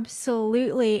 oh,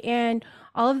 absolutely. And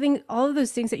all of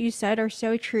those things that you said are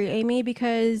so true, Amy,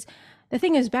 because the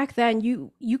thing is, back then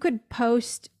you could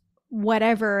post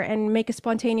whatever and make a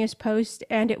spontaneous post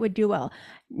and it would do well.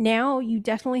 Now you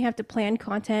definitely have to plan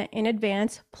content in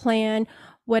advance, plan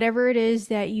whatever it is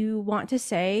that you want to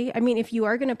say. I mean, if you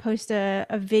are going to post a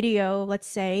video, let's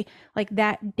say like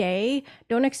that day,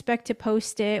 don't expect to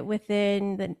post it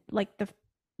within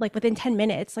within 10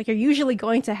 minutes. Like you're usually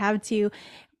going to have to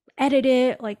edit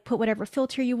it, like put whatever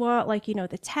filter you want, like,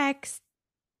 the text,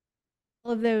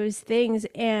 all of those things.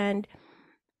 And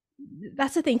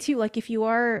that's the thing too, like if you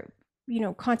are,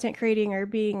 content creating or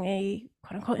being a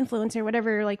quote unquote influencer,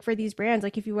 whatever, like for these brands,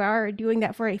 like if you are doing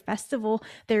that for a festival,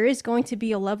 there is going to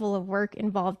be a level of work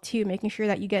involved too, making sure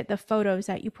that you get the photos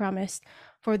that you promised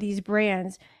for these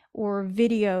brands. or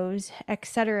videos,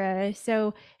 etc.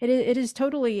 So it is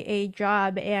totally a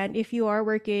job. And if you are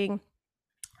working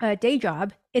a day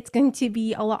job, it's going to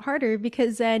be a lot harder,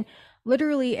 because then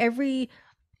literally every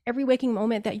waking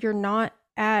moment that you're not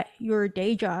at your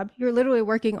day job, you're literally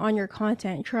working on your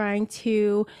content, trying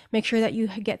to make sure that you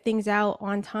get things out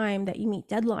on time, that you meet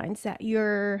deadlines, that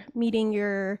you're meeting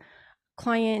your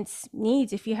clients'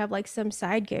 needs if you have like some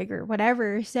side gig or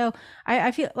whatever. So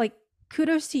I feel like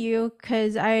kudos to you,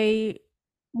 because I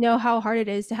know how hard it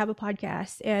is to have a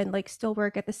podcast and like still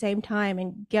work at the same time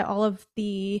and get all of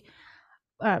the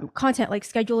content, like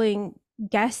scheduling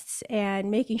guests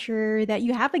and making sure that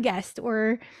you have a guest,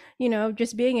 or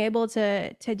just being able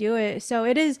to do it. So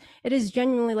it is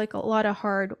genuinely like a lot of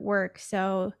hard work.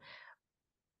 So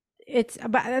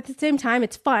but at the same time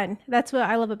it's fun. That's what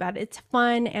I love about it. It's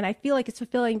fun, and I feel like it's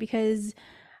fulfilling, because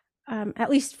at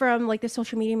least from like the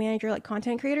social media manager, like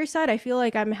content creator side, I feel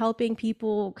like I'm helping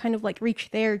people kind of like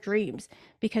reach their dreams,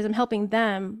 because I'm helping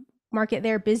them market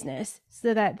their business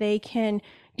so that they can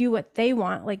do what they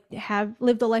want, like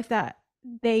live the life that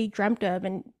they dreamt of,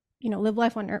 and live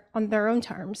life on their own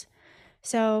terms.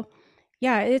 So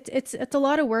yeah, it's a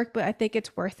lot of work, but I think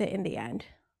it's worth it in the end.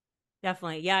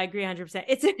 Definitely. Yeah, I agree 100%.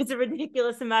 It's a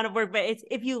ridiculous amount of work, but it's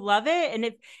if you love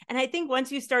it, and I think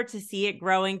once you start to see it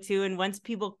growing too, and once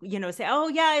people, say, "Oh,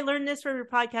 yeah, I learned this from your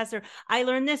podcast," or "I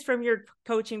learned this from your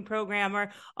coaching program,"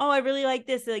 or "Oh, I really like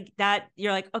this," like that,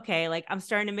 you're like, "Okay, like I'm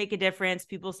starting to make a difference."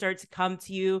 People start to come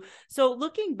to you. So,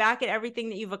 looking back at everything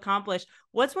that you've accomplished,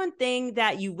 what's one thing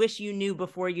that you wish you knew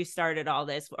before you started all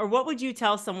this? Or what would you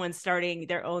tell someone starting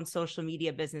their own social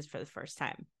media business for the first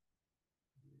time?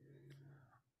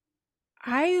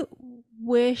 I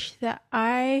wish that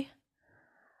I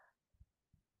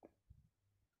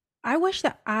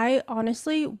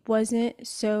honestly wasn't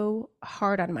so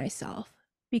hard on myself,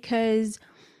 because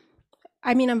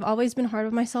I mean, I've always been hard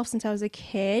on myself since I was a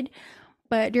kid,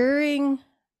 but during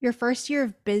your first year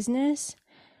of business,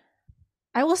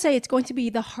 I will say it's going to be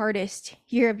the hardest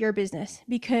year of your business,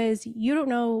 because you don't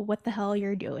know what the hell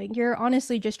you're doing. You're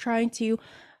honestly just trying to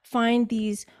find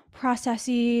these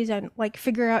processes and like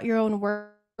figure out your own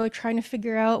work, trying to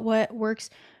figure out what works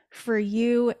for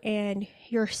you and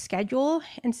your schedule.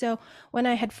 And so when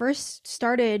I had first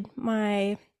started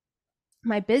my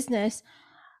business,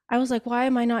 I was like, why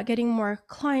am I not getting more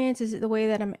clients? Is it the way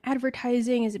that I'm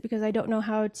advertising? Is it because I don't know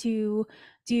how to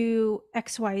do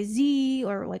XYZ,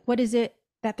 or like what is it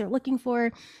that they're looking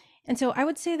for? And so I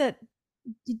would say that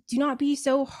do not be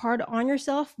so hard on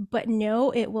yourself, but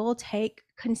no, it will take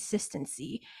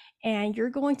consistency. And you're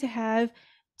going to have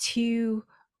to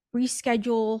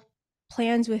reschedule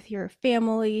plans with your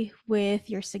family, with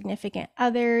your significant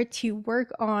other, to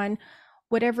work on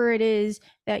whatever it is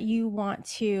that you want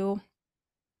to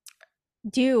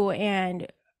do,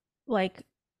 and like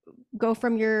go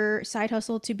from your side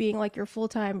hustle to being like your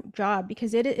full-time job,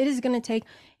 because it is going to take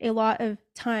a lot of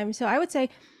time. So I would say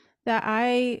that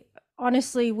I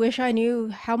honestly wish I knew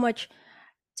how much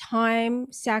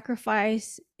time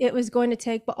sacrifice it was going to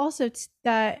take, but also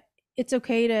that it's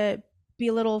okay to be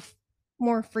a little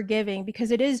more forgiving,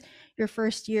 because it is your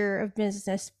first year of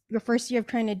business, your first year of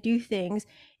trying to do things,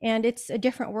 and it's a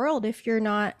different world if you're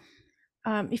not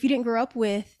if you didn't grow up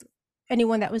with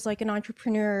anyone that was like an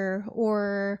entrepreneur,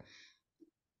 or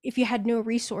if you had no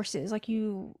resources, like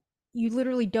you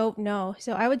literally don't know.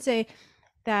 So I would say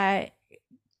that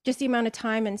just the amount of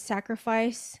time and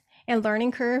sacrifice and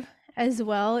learning curve as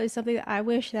well is something that I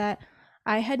wish that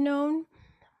I had known.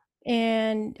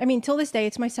 And I mean, till this day,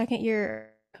 it's my second year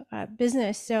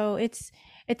business, so it's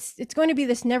going to be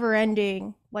this never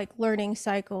ending like learning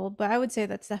cycle. But I would say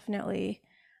that's definitely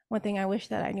one thing I wish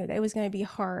that I knew, that it was going to be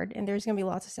hard and there's going to be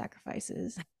lots of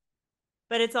sacrifices.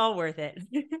 But it's all worth it.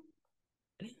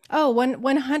 Oh,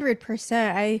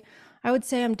 100%. I would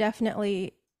say I'm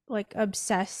definitely like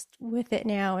obsessed with it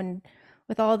now, and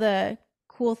with all the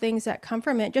cool things that come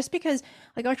from it. Just because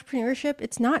like entrepreneurship,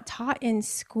 it's not taught in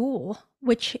school,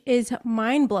 which is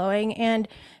mind blowing, and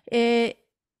it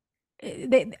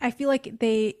I feel like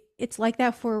it's like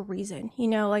that for a reason.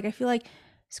 Like I feel like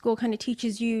school kind of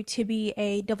teaches you to be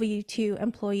a W-2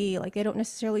 employee. Like they don't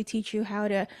necessarily teach you how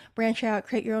to branch out,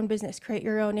 create your own business, create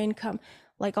your own income,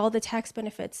 like all the tax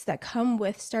benefits that come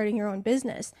with starting your own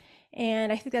business.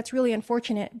 And I think that's really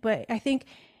unfortunate. But I think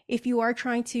if you are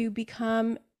trying to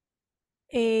become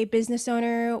a business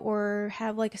owner or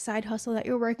have like a side hustle that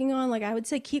you're working on, like I would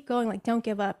say keep going, like don't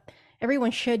give up.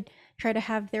 Everyone should try to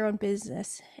have their own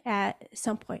business at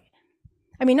some point.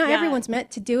 I mean, not Yeah. everyone's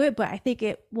meant to do it, but I think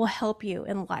it will help you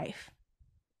in life.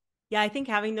 Yeah, I think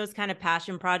having those kind of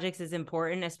passion projects is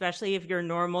important, especially if your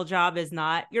normal job is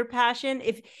not your passion.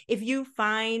 If you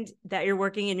find that you're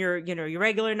working in your, your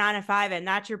regular 9 to 5 and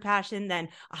that's your passion, then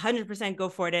 100% go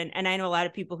for it. And I know a lot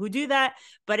of people who do that,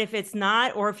 but if it's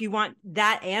not, or if you want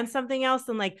that and something else,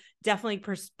 then like definitely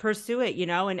pursue it,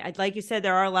 and like you said,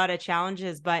 there are a lot of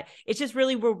challenges, but it's just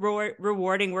really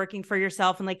rewarding working for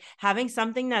yourself and like having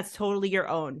something that's totally your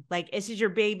own. Like this is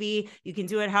your baby. You can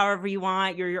do it however you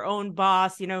want. You're your own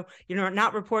boss, you're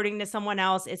not reporting to someone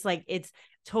else. It's like it's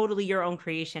totally your own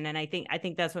creation, and I think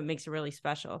that's what makes it really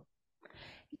special.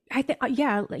 I think,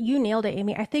 yeah, you nailed it,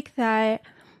 Amy. I think that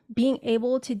being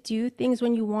able to do things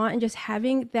when you want and just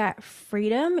having that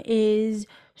freedom is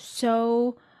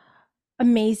so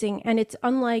amazing. And it's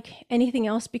unlike anything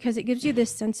else because it gives you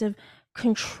this sense of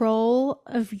control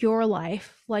of your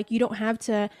life. Like you don't have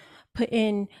to put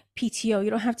in PTO,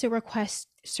 you don't have to request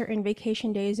certain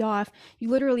vacation days off. You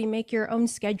literally make your own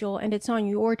schedule and it's on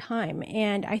your time.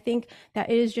 And I think that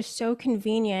it is just so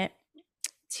convenient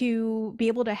to be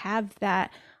able to have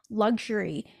that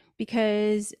luxury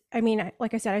because I mean,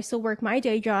 like I said, I still work my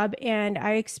day job and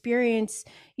I experience,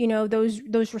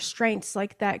 those restraints,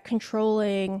 like that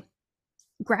controlling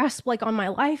grasp like on my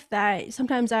life that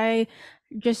sometimes I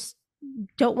just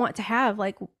don't want to have,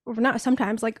 like, or not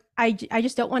sometimes, like I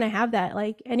just don't want to have that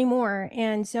like anymore.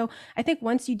 And so I think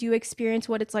once you do experience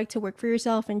what it's like to work for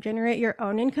yourself and generate your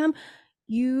own income,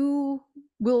 you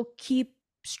will keep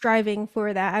striving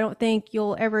for that. I don't think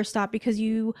you'll ever stop because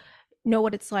you know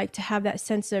what it's like to have that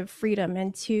sense of freedom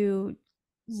and to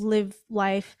live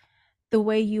life the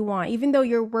way you want. Even though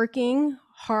you're working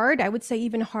hard, I would say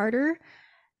even harder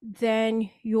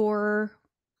than your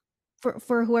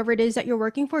for whoever it is that you're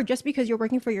working for, just because you're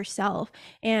working for yourself.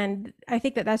 And I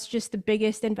think that that's just the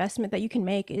biggest investment that you can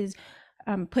make is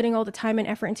putting all the time and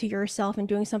effort into yourself and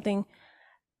doing something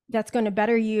that's going to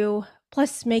better you,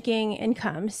 plus making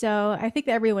income. So I think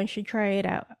that everyone should try it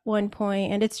at one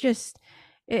point. And it's just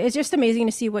amazing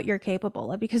to see what you're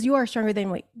capable of because you are stronger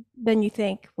than you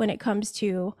think when it comes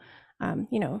to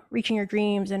reaching your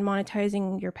dreams and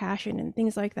monetizing your passion and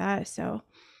things like that. So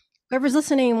whoever's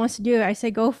listening and wants to do it, I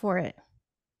say go for it.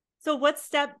 So what's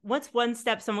one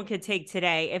step someone could take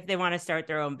today if they want to start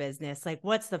their own business? Like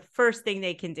what's the first thing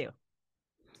they can do?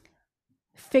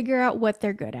 Figure out what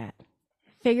they're good at.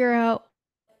 Figure out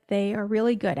what they are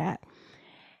really good at.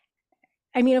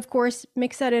 I mean, of course,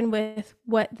 mix that in with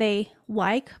what they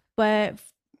like, but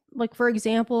like for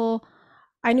example,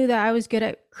 I knew that I was good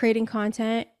at creating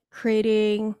content,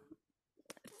 creating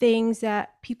things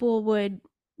that people would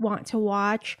want to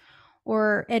watch,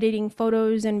 or editing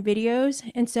photos and videos.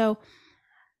 And so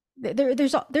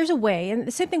there's a way. And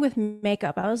the same thing with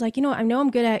makeup. I was like, I know I'm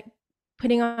good at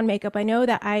putting on makeup. I know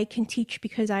that I can teach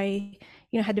because I,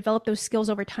 had developed those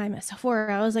skills over time at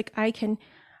Sephora. I was like, I can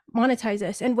monetize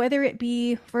this. And whether it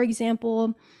be, for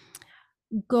example,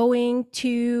 going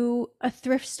to a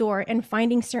thrift store and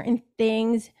finding certain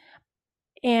things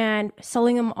and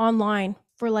selling them online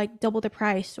for like double the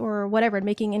price or whatever, and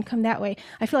making income that way.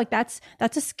 I feel like that's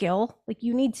a skill. Like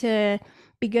you need to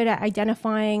be good at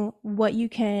identifying what you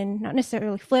can not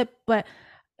necessarily flip, but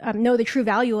know the true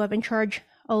value of and charge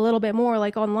a little bit more.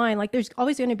 Like online, like there's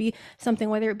always going to be something,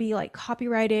 whether it be like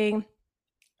copywriting,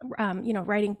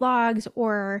 writing blogs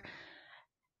or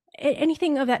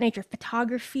anything of that nature,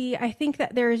 photography. I think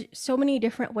that there's so many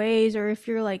different ways. Or if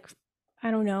you're like,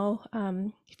 I don't know,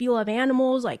 if you love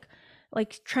animals, like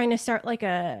trying to start like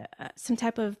some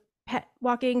type of pet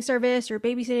walking service or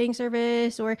babysitting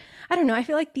service, or I don't know, I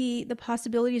feel like the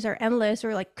possibilities are endless.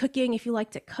 Or like cooking, if you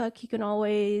like to cook, you can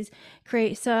always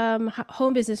create some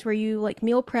home business where you like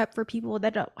meal prep for people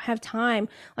that don't have time.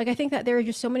 Like I think that there are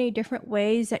just so many different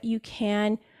ways that you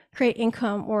can create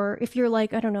income. Or if you're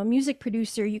like, I don't know, music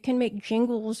producer, you can make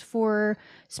jingles for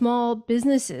small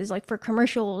businesses, like for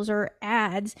commercials or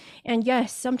ads. And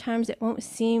yes, sometimes it won't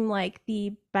seem like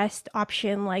the best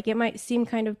option. Like it might seem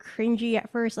kind of cringy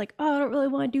at first, like, oh, I don't really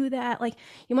want to do that. Like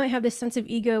you might have this sense of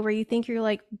ego where you think you're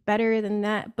like better than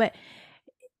that, but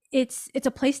it's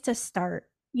a place to start,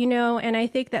 and I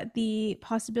think that the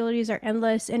possibilities are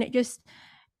endless. And it just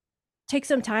take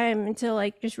some time into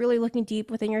like just really looking deep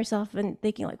within yourself and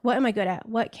thinking like, what am I good at?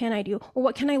 What can I do? Or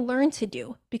what can I learn to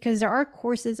do? Because there are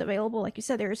courses available. Like you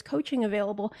said, there is coaching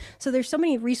available. So there's so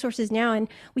many resources now, and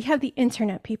we have the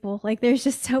internet, people. Like there's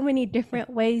just so many different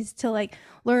ways to like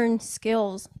learn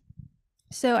skills.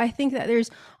 So I think that there's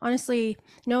honestly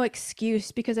no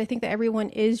excuse, because I think that everyone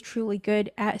is truly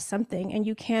good at something, and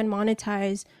you can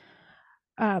monetize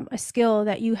a skill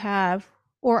that you have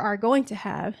or are going to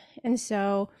have. And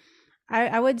so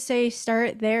I would say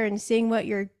start there and seeing what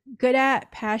you're good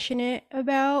at, passionate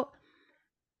about,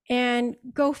 and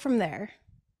go from there.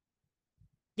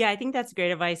 Yeah, I think that's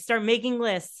great advice. Start making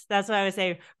lists. That's what I would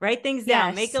say. Write things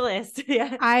down, make a Yes. list.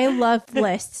 Yeah. I love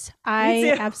lists. Me I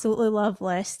too. absolutely love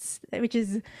lists, which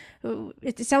is,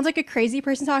 it sounds like a crazy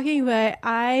person talking, but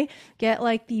I get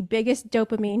like the biggest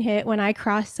dopamine hit when I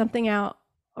cross something out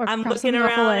or I'm cross looking something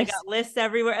off a around. I list. got lists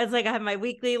everywhere. It's like I have my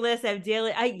weekly list. I have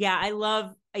daily. I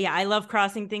love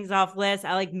crossing things off lists.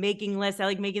 I like making lists. I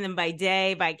like making them by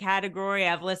day, by category. I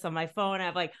have lists on my phone. I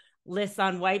have like lists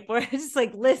on whiteboard. Just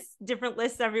like lists, different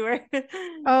lists everywhere.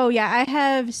 Oh yeah, I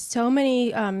have so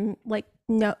many like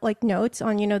notes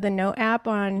on, the note app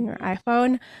on your Mhm.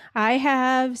 iPhone. I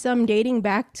have some dating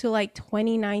back to like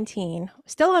 2019.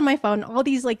 Still on my phone, all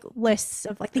these like lists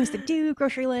of like things to do,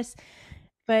 grocery lists.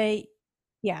 But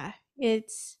yeah,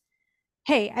 it's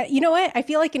hey, you know what? I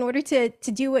feel like in order to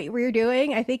do what we're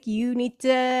doing, I think you need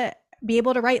to be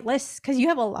able to write lists because you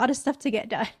have a lot of stuff to get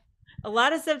done. A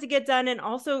lot of stuff to get done, and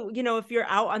also, if you're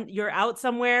out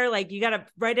somewhere, like you got to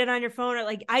write it on your phone, or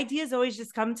like ideas always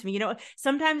just come to me.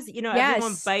 Sometimes, everyone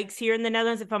Yes. bikes here in the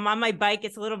Netherlands. If I'm on my bike,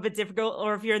 it's a little bit difficult,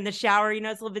 or if you're in the shower, it's a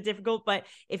little bit difficult. But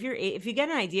if you get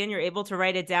an idea and you're able to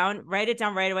write it down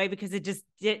right away, because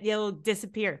it'll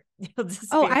disappear. It'll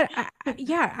Oh, disappear.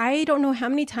 yeah, I don't know how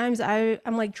many times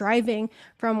I'm like driving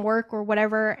from work or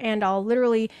whatever, and I'll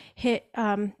literally hit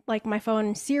like my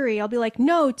phone Siri. I'll be like,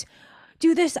 note,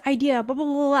 do this idea, blah blah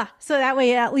blah blah. So that way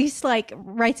it at least like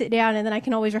writes it down, and then I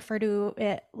can always refer to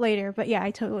it later. But yeah, I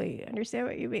totally understand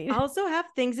what you I mean. also have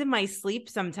things in my sleep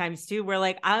sometimes too, where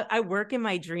like I work in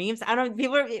my dreams. I don't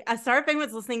people are sorry if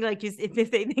anyone's listening, like just if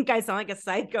they think I sound like a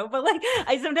psycho, but like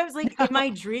I sometimes like in my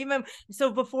dream. So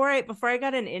before I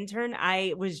got an intern,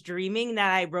 I was dreaming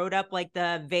that I wrote up like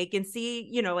the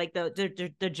vacancy, like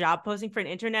the job posting for an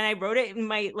intern, and I wrote it in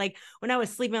my like when I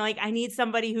was sleeping, like I need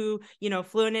somebody who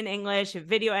fluent in English,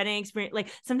 video editing experience. Like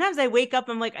sometimes I wake up,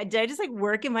 I'm like, did I just like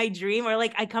work in my dream, or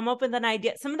like I come up with an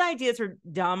idea. Some of the ideas are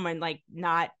dumb and like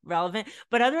not relevant,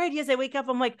 but other ideas I wake up,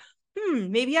 I'm like,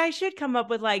 maybe I should come up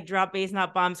with like drop bass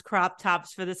not bombs crop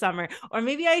tops for the summer, or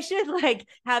maybe I should like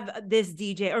have this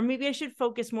DJ, or maybe I should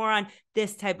focus more on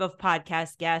this type of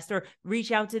podcast guest, or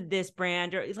reach out to this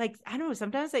brand, or like I don't know.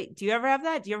 Sometimes do you ever have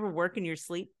that? Do you ever work in your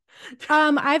sleep?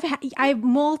 I've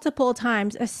multiple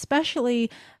times,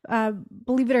 especially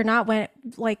believe it or not, when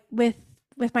like with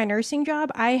my nursing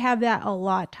job, I have that a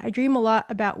lot. I dream a lot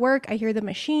about work. I hear the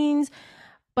machines,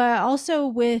 but also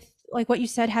with like what you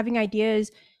said, having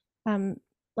ideas um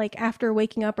like after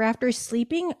waking up or after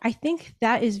sleeping, I think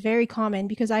that is very common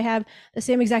because I have the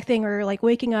same exact thing, or like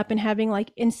waking up and having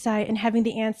like insight and having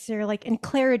the answer like in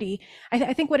clarity.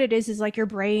 I think what it is like your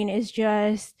brain is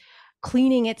just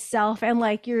cleaning itself, and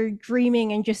like you're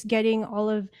dreaming and just getting all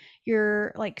of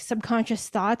your like subconscious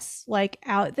thoughts like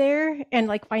out there and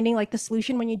like finding like the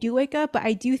solution when you do wake up. But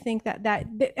I do think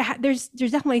there's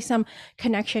definitely some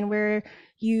connection where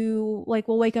you like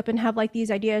will wake up and have like these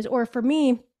ideas. Or for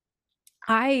me,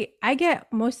 I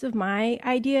get most of my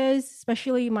ideas,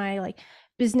 especially my like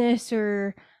business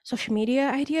or social media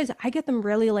ideas, I get them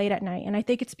really late at night. And I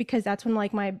think it's because that's when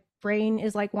like my brain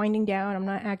is like winding down. I'm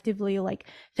not actively like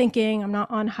thinking, I'm not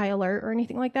on high alert or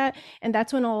anything like that. And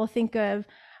that's when I'll think of,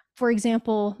 for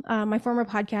example, my former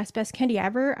podcast, Best Candy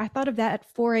Ever. I thought of that at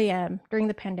 4 a.m. during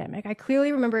the pandemic. I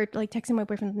clearly remember like texting my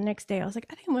boyfriend the next day. I was like,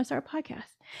 I think I'm gonna start a podcast.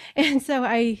 And so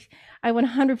I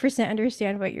 100%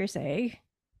 understand what you're saying.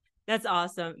 That's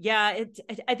awesome. Yeah,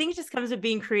 I think it just comes with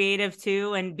being creative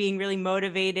too, and being really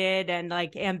motivated and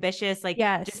like ambitious. Like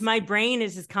just Yes. my brain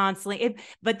is just constantly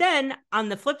but then on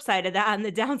the flip side of that, on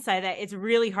the downside of that, it's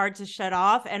really hard to shut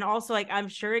off. And also like I'm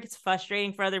sure it's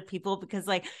frustrating for other people because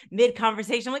like mid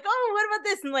conversation, I'm like, oh, what about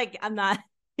this? And like I'm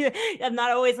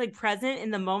not always like present in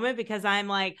the moment because I'm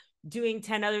like doing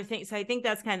 10 other things. So I think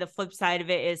that's kind of the flip side of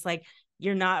it, is like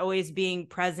you're not always being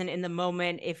present in the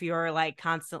moment if you're like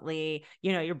constantly,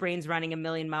 your brain's running a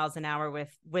million miles an hour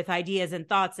with ideas and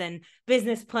thoughts and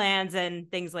business plans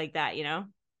and things like that.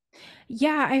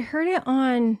 Yeah, I heard it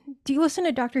on. Do you listen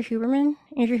to Dr. Huberman,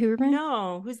 Andrew Huberman?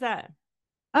 No, who's that?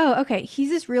 Oh, okay. He's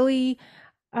this really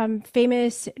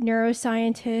famous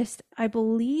neuroscientist. I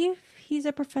believe he's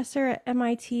a professor at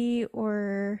MIT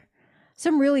or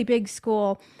some really big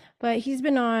school, but he's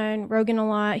been on Rogan a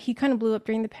lot. He kind of blew up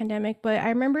during the pandemic, but I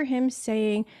remember him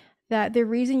saying that the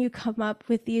reason you come up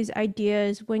with these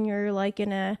ideas when you're like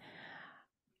in a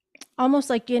almost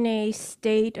like in a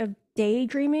state of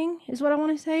daydreaming is what I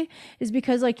want to say, is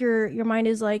because like your mind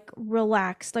is like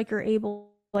relaxed, like you're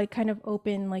able like kind of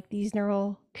open like these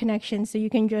neural connections so you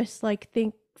can just like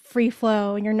think free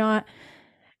flow, and you're not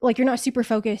super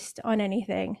focused on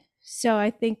anything. So I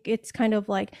think it's kind of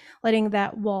like letting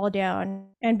that wall down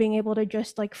and being able to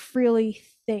just like freely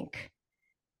think,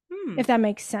 Hmm. if that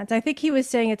makes sense. I think he was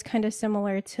saying it's kind of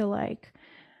similar to like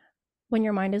when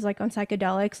your mind is like on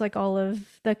psychedelics, like all of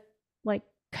the like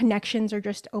connections are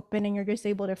just open and you're just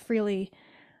able to freely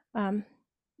um,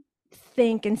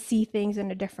 think and see things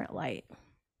in a different light.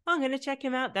 Oh, I'm gonna check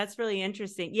him out. That's really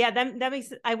interesting. Yeah, that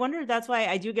makes. I wonder if that's why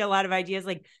I do get a lot of ideas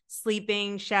like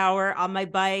sleeping, shower, on my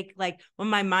bike, like when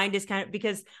my mind is kind of,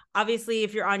 because obviously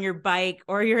if you're on your bike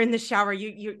or you're in the shower,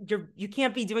 you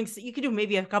can't be doing. You can do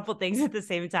maybe a couple things at the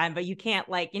same time, but you can't,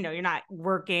 like, you're not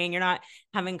working, you're not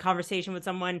having conversation with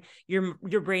someone.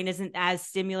 Your brain isn't as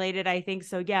stimulated, I think.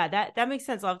 So yeah, that makes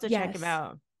sense. I'll have to check him Yes.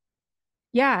 out.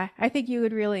 Yeah, I think you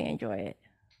would really enjoy it.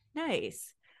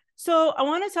 Nice. So, I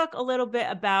want to talk a little bit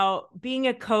about being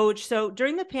a coach. So,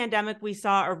 during the pandemic, we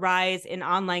saw a rise in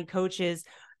online coaches.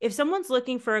 If someone's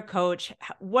looking for a coach,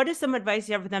 what is some advice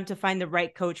you have for them to find the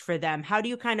right coach for them? How do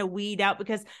you kind of weed out?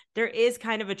 Because there is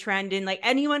kind of a trend in, like,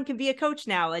 anyone can be a coach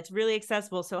now, it's really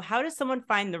accessible. So, how does someone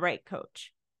find the right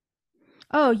coach?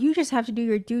 Oh, you just have to do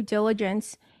your due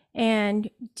diligence and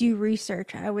do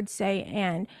research, I would say,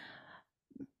 and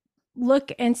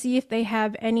look and see if they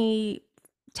have any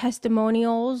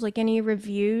testimonials, like any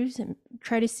reviews, and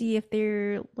try to see if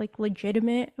they're like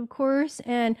legitimate, of course,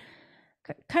 and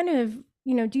kind of,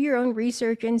 do your own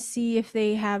research and see if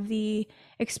they have the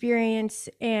experience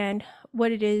and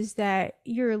what it is that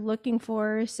you're looking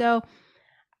for. So,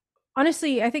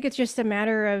 honestly, I think it's just a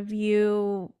matter of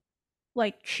you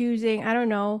like choosing, I don't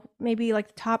know, maybe like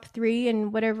the top 3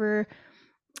 in whatever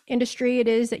industry it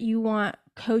is that you want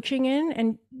coaching in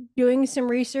and doing some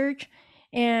research.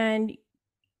 And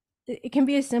it can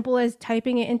be as simple as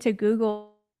typing it into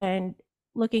Google and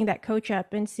looking that coach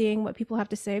up and seeing what people have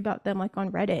to say about them, like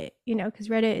on Reddit, because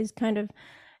Reddit is kind of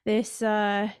this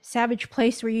savage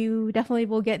place where you definitely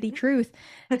will get the truth.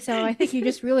 So I think you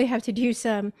just really have to do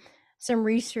some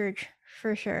research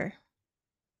for sure.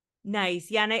 Nice.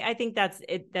 Yeah. And I think that's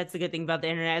it. That's the good thing about the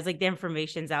internet is, like, the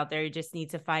information's out there. You just need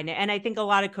to find it. And I think a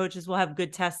lot of coaches will have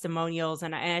good testimonials.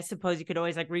 And I suppose you could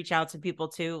always, like, reach out to people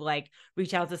too, like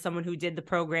reach out to someone who did the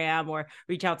program or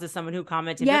reach out to someone who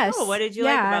commented, like, oh, what Yes. did you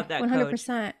like Yeah, about that coach?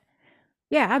 100%.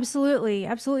 Yeah, absolutely.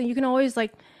 Absolutely. You can always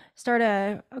like start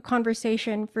a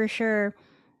conversation for sure,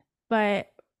 but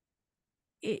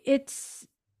it's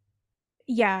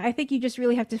yeah, I think you just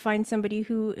really have to find somebody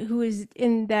who is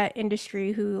in that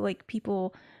industry who like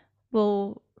people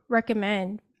will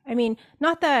recommend. I mean,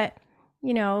 not that,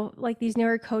 like these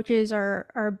newer coaches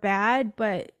are bad,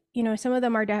 but some of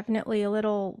them are definitely a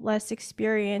little less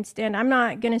experienced. And I'm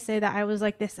not going to say that I was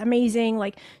like this amazing,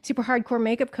 like super hardcore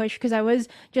makeup coach because I was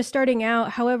just starting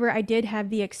out. However, I did have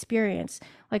the experience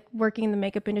like working in the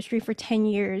makeup industry for 10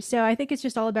 years. So I think it's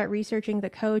just all about researching the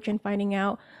coach and finding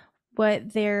out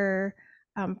what their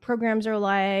programs are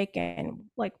like and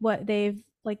like what they've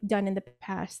like done in the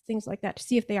past, things like that, to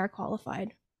see if they are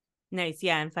qualified. Nice.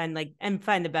 Yeah. And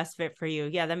find the best fit for you.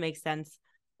 Yeah. That makes sense.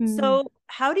 Mm. So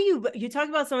how do you talk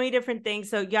about so many different things?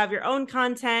 So you have your own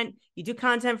content, you do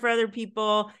content for other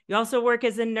people, you also work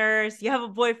as a nurse, you have a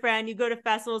boyfriend, you go to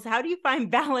festivals. How do you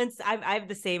find balance? I have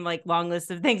the same like long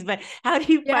list of things, but how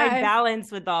do you find Yeah.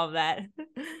 balance with all of that?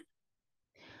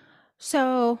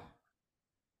 So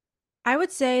I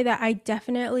would say that I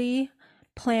definitely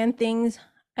plan things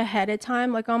ahead of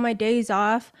time. Like on my days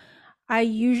off, I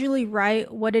usually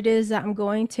write what it is that I'm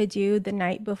going to do the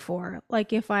night before.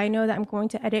 Like if I know that I'm going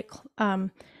to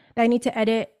that I need to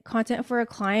edit content for a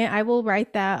client, I will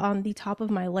write that on the top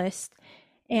of my list.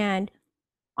 And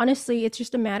honestly, it's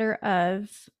just a matter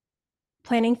of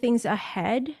planning things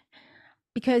ahead,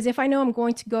 because if I know I'm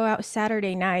going to go out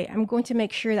Saturday night, I'm going to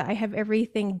make sure that I have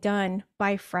everything done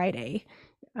by Friday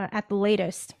at the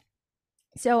latest.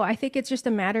 So I think it's just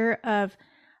a matter of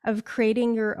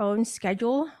creating your own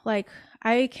schedule. Like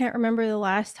I can't remember the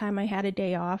last time I had a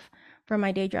day off from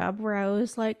my day job where I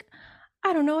was like,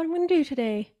 I don't know what I'm going to do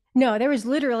today. No, there was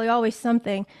literally always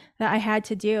something that I had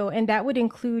to do, and that would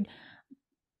include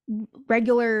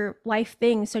regular life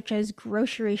things such as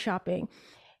grocery shopping.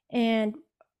 And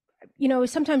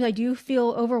sometimes I do feel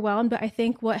overwhelmed, but I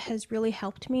think what has really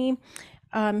helped me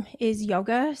is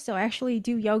yoga. So I actually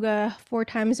do yoga 4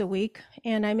 times a week,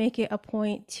 and I make it a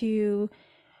point to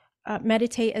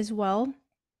meditate as well.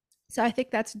 So I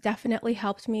think that's definitely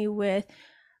helped me with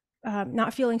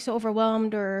not feeling so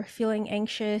overwhelmed or feeling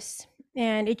anxious.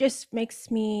 And it just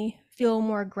makes me feel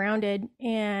more grounded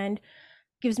and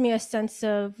gives me a sense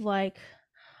of like,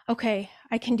 okay,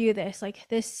 I can do this. Like,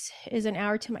 this is an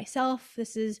hour to myself.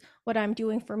 This is what I'm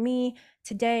doing for me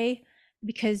today.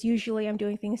 because usually I'm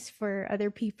doing things for other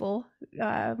people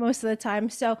most of the time.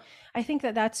 So I think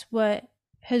that that's what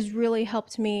has really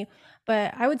helped me.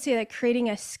 But I would say that creating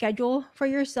a schedule for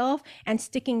yourself and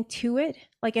sticking to it,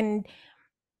 like, and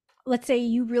let's say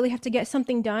you really have to get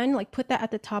something done, like put that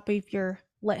at the top of your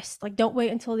list. Like don't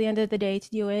wait until the end of the day to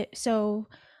do it. So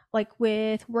like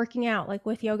with working out, like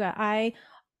with yoga, I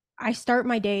start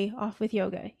my day off with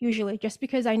yoga usually, just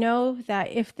because I know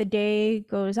that if the day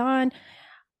goes on,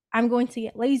 I'm going to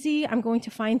get lazy. I'm going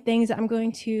to find things that I'm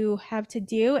going to have to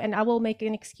do, and I will make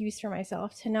an excuse for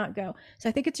myself to not go. So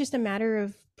I think it's just a matter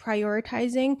of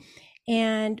prioritizing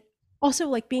and also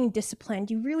like being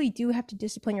disciplined. You really do have to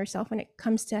discipline yourself when it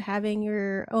comes to having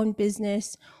your own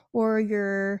business or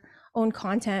your own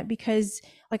content, because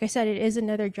like I said, it is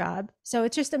another job. So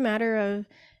it's just a matter of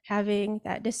having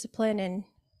that discipline and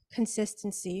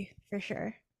consistency for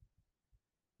sure.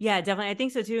 Yeah, definitely. I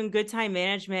think so too. And good time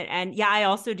management. And yeah, I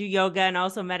also do yoga and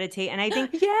also meditate. And I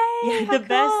think, Yay! yeah, How the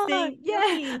best cool! thing,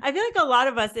 yeah, Yummy! I feel like a lot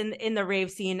of us in the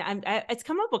rave scene, it's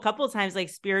come up a couple of times, like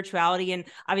spirituality. And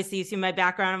obviously, you see my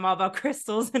background, I'm all about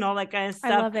crystals and all that kind of I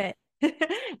stuff. love it.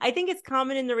 I think it's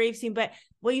common in the rave scene, but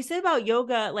what you said about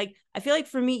yoga, like I feel like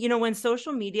for me, when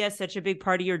social media is such a big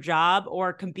part of your job,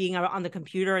 or being on the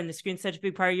computer and the screen such a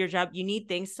big part of your job, you need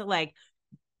things to like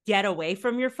get away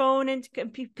from your phone and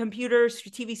computers,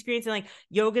 TV screens. And like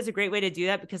yoga is a great way to do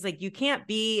that, because like you can't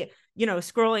be,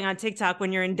 scrolling on TikTok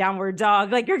when you're in downward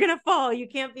dog. Like you're going to fall. You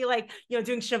can't be like,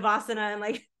 doing Shavasana and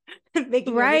like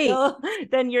making a Right. reel.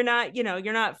 Then you're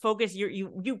not focused.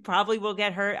 You probably will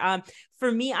get hurt.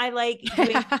 For me, I like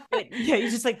doing, yeah, you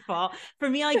just like fall. For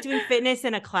me, I like doing fitness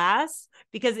in a class,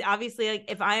 because obviously like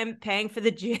if I am paying for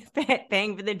the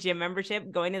gym,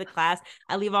 membership, going to the class,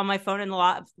 I leave all my phone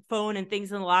and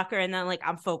things in the locker, and then like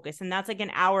I'm focused, and that's like an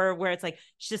hour where it's like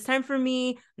it's just time for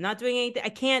me. I'm not doing anything. I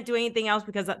can't do anything else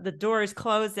because the door is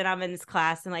closed and I'm in this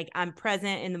class, and like I'm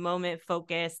present in the moment,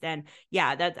 focused. And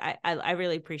yeah, that's I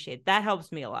really appreciate it. That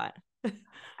helps me a lot.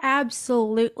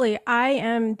 Absolutely. I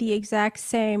am the exact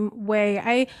same way.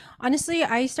 I honestly,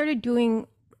 I started doing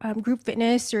group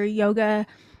fitness or yoga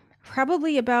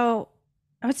probably about,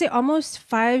 I would say almost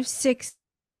 5, 6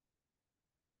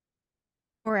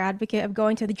 or advocate of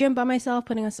going to the gym by myself,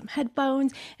 putting on some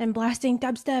headphones and blasting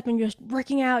dubstep and just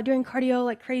working out, doing cardio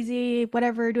like crazy,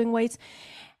 whatever, doing weights.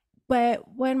 But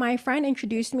when my friend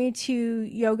introduced me to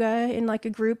yoga in like a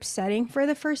group setting for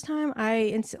the first time, I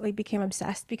instantly became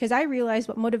obsessed, because I realized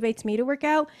what motivates me to work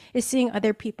out is seeing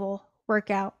other people work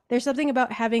out. There's something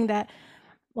about having that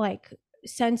like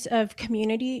sense of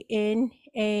community in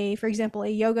a, for example, a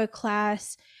yoga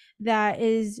class that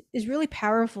is really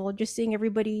powerful. Just seeing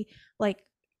everybody like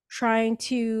trying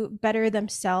to better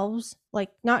themselves, like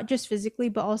not just physically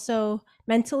but also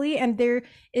mentally. And there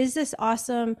is this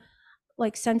awesome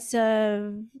like sense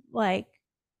of like,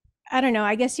 I don't know,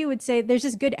 I guess you would say there's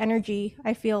this good energy,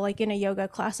 I feel like, in a yoga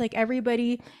class. Like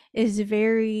everybody is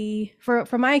very,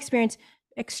 from my experience,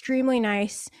 extremely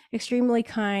nice, extremely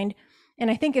kind.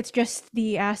 And I think it's just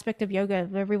the aspect of yoga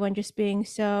of everyone just being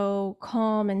so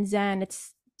calm and zen.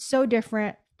 It's so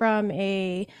different from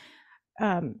a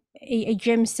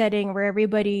gym setting where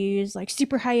everybody is like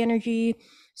super high energy,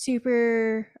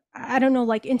 super, I don't know,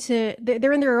 like into,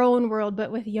 they're in their own world.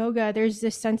 But with yoga there's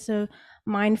this sense of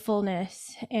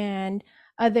mindfulness and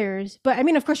others. But I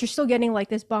mean, of course you're still getting like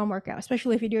this bomb workout,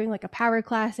 especially if you're doing like a power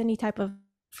class, any type of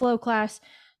flow class.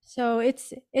 So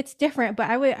it's different. But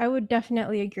I would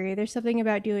definitely agree, there's something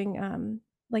about doing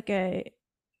like a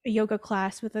yoga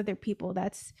class with other people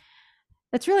that's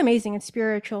really amazing and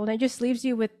spiritual, and it just leaves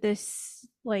you with this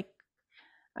like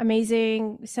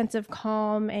amazing sense of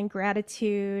calm and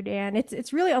gratitude, and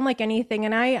it's really unlike anything.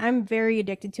 And I'm very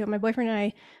addicted to it. My boyfriend and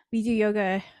I, we do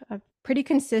yoga pretty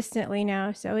consistently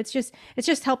now, so it's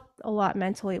just helped a lot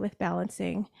mentally with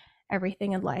balancing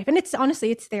everything in life. And it's honestly,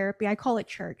 it's therapy. I call it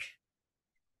church.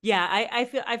 Yeah,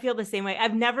 I feel the same way.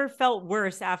 I've never felt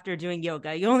worse after doing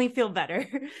yoga. You only feel better.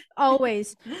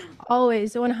 Always,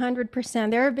 always, 100%.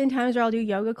 There have been times where I'll do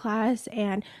yoga class,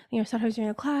 and sometimes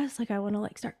during a class, like I want to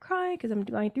like start crying because I'm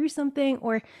going through something,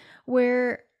 or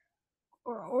where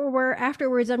or where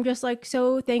afterwards I'm just like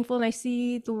so thankful, and I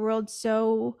see the world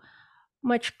so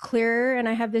much clearer, and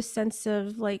I have this sense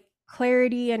of like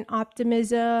clarity and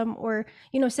optimism, or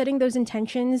setting those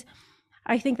intentions.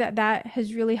 I think that that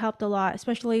has really helped a lot,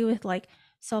 especially with like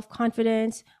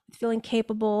self-confidence, with feeling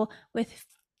capable, with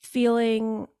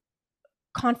feeling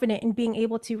confident in being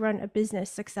able to run a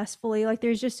business successfully. Like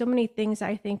there's just so many things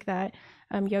I think that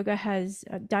yoga has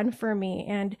done for me,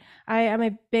 and I am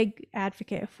a big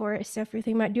advocate for it. So if you're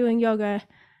thinking about doing yoga,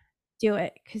 do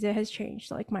it, because it has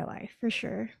changed like my life for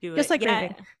sure. Do Just it. like Yeah.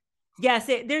 raving. Yes,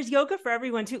 there's yoga for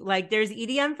everyone too. Like there's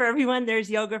EDM for everyone, there's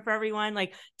yoga for everyone.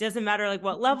 Like doesn't matter like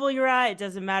what level you're at, it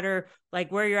doesn't matter like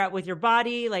where you're at with your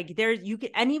body. Like there's you can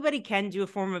anybody can do a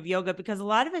form of yoga because a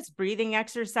lot of it's breathing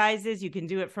exercises. You can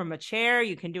do it from a chair,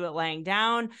 you can do it laying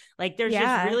down. Like there's just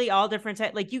Yeah. really all different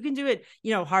types. Like you can do it,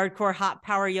 hardcore hot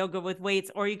power yoga with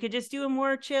weights, or you could just do a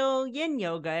more chill yin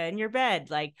yoga in your bed.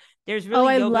 Like there's Oh, really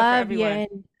I yoga for love everyone.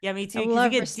 yin. Yeah, me I too. Because you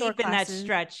love get restore deep in that classes.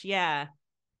 stretch. Yeah.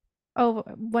 Oh,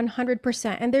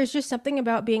 100%. And there's just something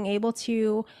about being able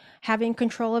to having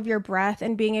control of your breath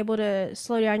and being able to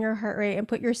slow down your heart rate and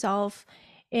put yourself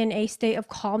in a state of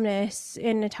calmness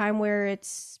in a time where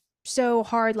it's so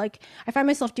hard. Like I find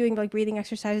myself doing like breathing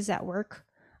exercises at work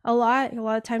a lot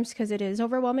of times because it is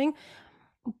overwhelming.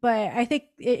 But I think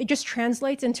it just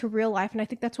translates into real life. And I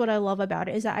think that's what I love about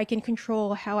it is that I can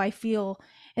control how I feel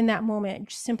in that moment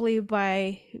just simply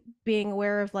by being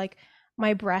aware of like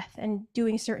my breath and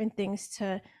doing certain things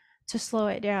to slow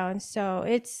it down. So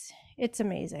it's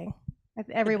amazing. The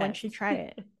Everyone best. should try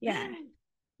it. Yeah.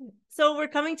 So we're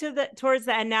coming towards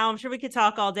the end now. I'm sure we could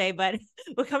talk all day, but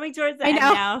we're coming towards the I end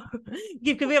know. now.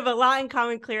 Because we have a lot in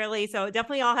common, clearly. So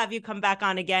definitely, I'll have you come back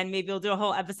on again. Maybe we'll do a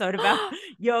whole episode about I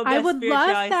yoga, would love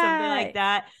spirituality, something like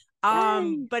that. that.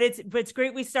 Yes. But it's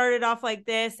great we started off like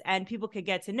this, and people could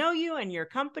get to know you and your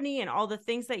company and all the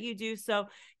things that you do. So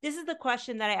this is the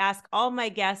question that I ask all my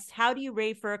guests: how do you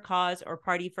rave for a cause or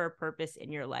party for a purpose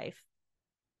in your life?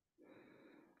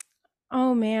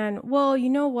 Oh man. Well, you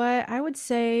know what? I would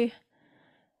say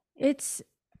it's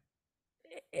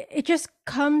it just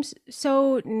comes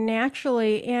so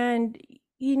naturally and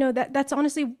that's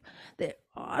honestly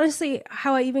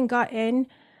how I even got in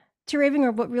to raving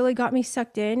or what really got me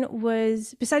sucked in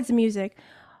was besides the music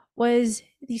was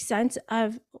the sense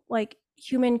of like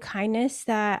human kindness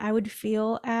that I would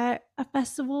feel at a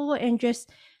festival and just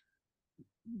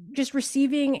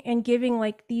receiving and giving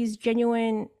like these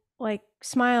genuine like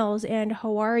smiles and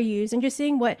how are yous and just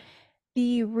seeing what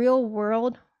the real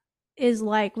world is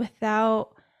like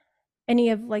without any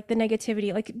of like the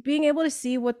negativity, like being able to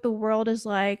see what the world is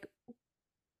like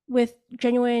with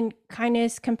genuine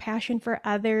kindness, compassion for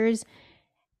others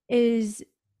is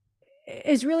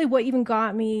is really what even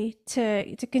got me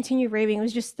to continue raving. It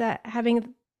was just that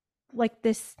having like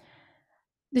this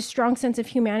strong sense of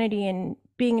humanity and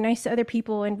being nice to other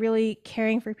people and really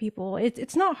caring for people.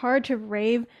 It's not hard to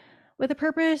rave with a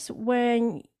purpose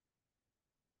when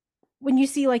you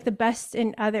see like the best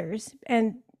in others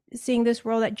and seeing this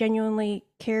world that genuinely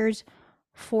cares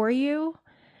for you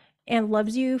and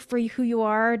loves you for who you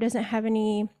are, doesn't have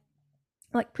any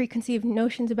like preconceived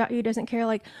notions about you, doesn't care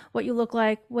like what you look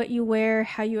like, what you wear,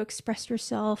 how you express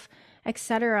yourself,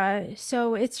 etc.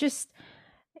 So it's just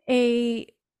a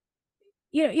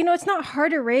it's not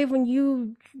hard to rave when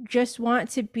you just want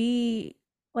to be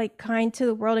like kind to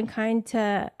the world and kind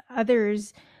to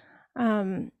others.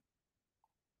 Um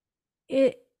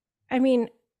it I mean,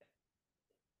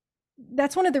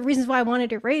 that's one of the reasons why I wanted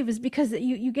to rave is because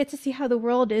you get to see how the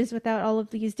world is without all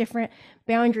of these different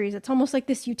boundaries. It's almost like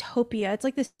this utopia. It's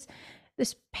like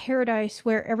this paradise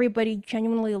where everybody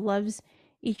genuinely loves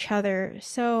each other.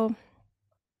 So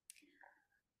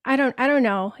I don't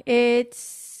know.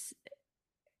 It's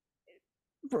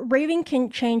raving can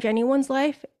change anyone's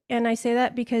life, and I say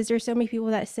that because there's so many people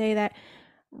that say that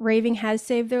raving has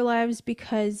saved their lives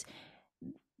because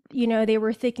they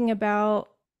were thinking about,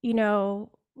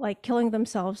 like killing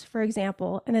themselves, for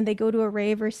example, and then they go to a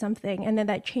rave or something, and then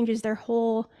that changes their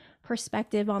whole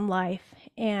perspective on life.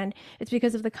 And it's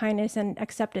because of the kindness and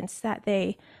acceptance that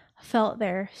they felt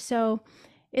there. So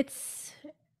it's,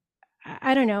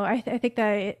 I don't know. I think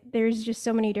that there's just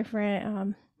so many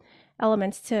different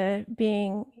elements to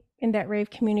being in that rave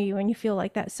community when you feel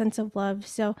like that sense of love.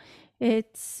 So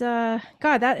it's God,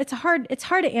 that it's hard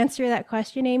to answer that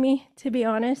question, Amy, to be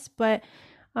honest. But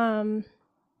um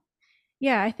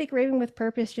yeah, I think raving with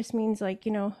purpose just means like,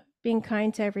 being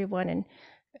kind to everyone and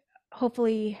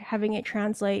hopefully having it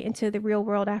translate into the real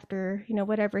world after,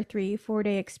 whatever 3-4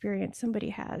 day experience somebody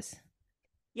has.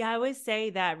 Yeah, I always say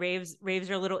that raves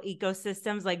are little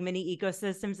ecosystems, like mini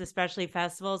ecosystems, especially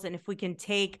festivals. And if we can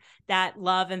take that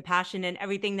love and passion and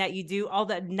everything that you do, all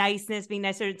the niceness, being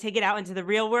nicer, take it out into the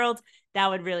real world, that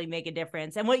would really make a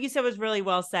difference. And what you said was really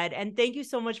well said. And thank you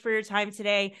so much for your time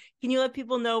today. Can you let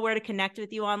people know where to connect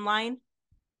with you online?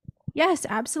 Yes,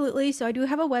 absolutely. So I do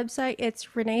have a website. It's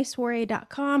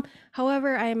reneesoiree.com.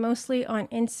 However, I am mostly on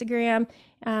Instagram,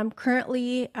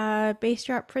 currently Bass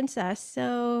Drop Princess.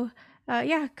 So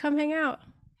yeah, come hang out.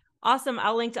 Awesome.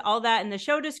 I'll link to all that in the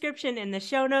show description, in the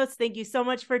show notes. Thank you so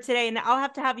much for today. And I'll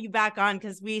have to have you back on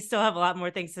because we still have a lot more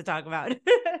things to talk about.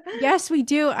 Yes, we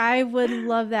do. I would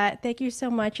love that. Thank you so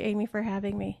much, Amy, for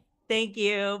having me. Thank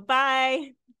you.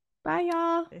 Bye. Bye,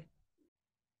 y'all.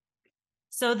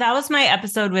 So that was my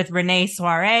episode with Renee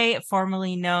Soiree,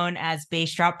 formerly known as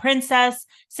Bass Drop Princess.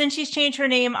 Since she's changed her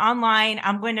name online,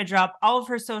 I'm going to drop all of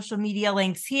her social media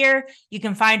links here. You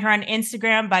can find her on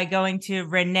Instagram by going to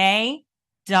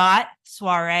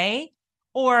renee.soiree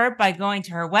or by going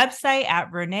to her website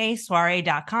at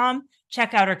reneesoiree.com.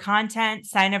 Check out her content,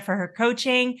 sign up for her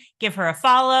coaching, give her a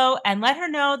follow, and let her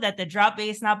know that the Drop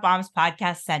Bass Not Bombs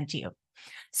podcast sent you.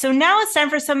 So now it's time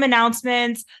for some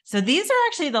announcements. So these are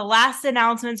actually the last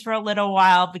announcements for a little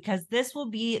while because this will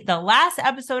be the last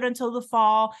episode until the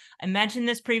fall. I mentioned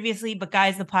this previously, but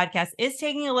guys, the podcast is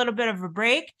taking a little bit of a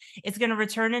break. It's going to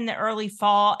return in the early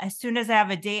fall. As soon as I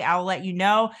have a date, I'll let you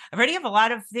know. I already have a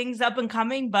lot of things up and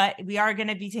coming, but we are going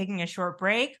to be taking a short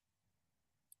break.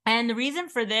 And the reason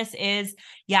for this is,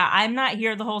 I'm not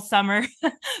here the whole summer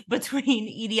between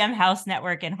EDM House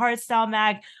Network and Hardstyle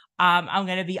Mag. I'm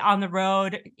going to be on the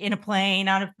road, in a plane,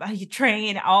 on a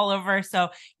train, all over. So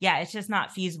it's just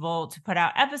not feasible to put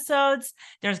out episodes.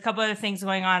 There's a couple other things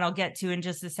going on I'll get to in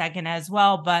just a second as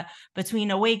well. But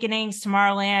between Awakenings,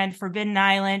 Tomorrowland, Forbidden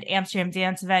Island, Amsterdam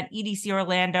Dance Event, EDC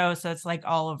Orlando, so it's like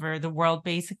all over the world,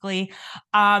 basically.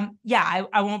 I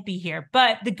won't be here.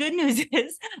 But the good news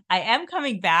is I am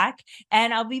coming back,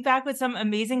 and I'll be back with some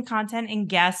amazing content and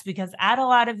guests because at a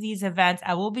lot of these events,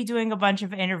 I will be doing a bunch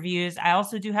of interviews. I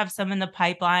also do have some in the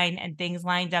pipeline and things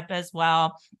lined up as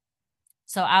well.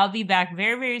 So I'll be back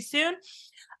very, very soon.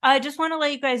 I just want to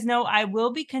let you guys know I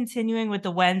will be continuing with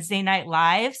the Wednesday night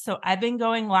live. So I've been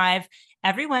going live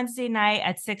every Wednesday night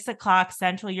at 6 o'clock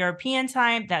Central European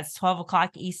time. That's 12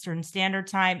 o'clock Eastern Standard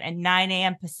Time and 9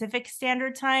 a.m. Pacific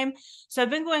Standard Time. So I've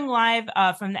been going live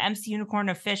from the MC Unicorn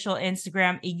official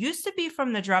Instagram. It used to be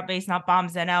from the Drop Bass Not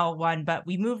Bombs NL one, but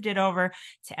we moved it over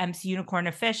to MC Unicorn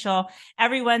official.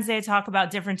 Every Wednesday, I talk about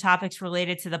different topics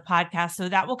related to the podcast. So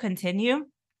that will continue.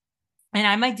 And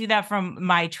I might do that from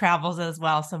my travels as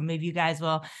well. So maybe you guys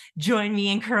will join me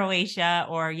in Croatia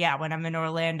or when I'm in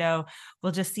Orlando,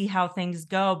 we'll just see how things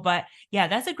go. But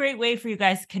that's a great way for you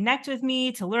guys to connect with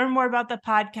me, to learn more about the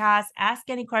podcast, ask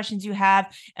any questions you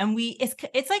have. And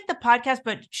it's like the podcast,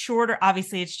 but shorter.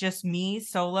 Obviously it's just me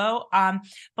solo,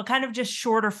 but kind of just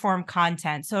shorter form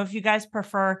content. So if you guys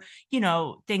prefer,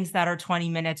 things that are 20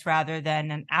 minutes rather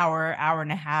than an hour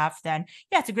and a half, then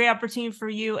it's a great opportunity for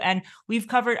you. And we've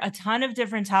covered a ton of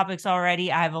different topics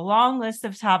already. I have a long list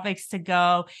of topics to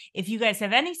go. If you guys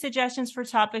have any suggestions for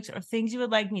topics or things you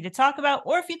would like me to talk about,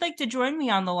 or if you'd like to join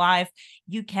me on the live,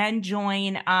 you can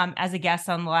join as a guest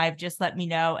on the live. Just let me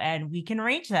know and we can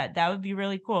arrange that. That would be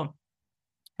really cool.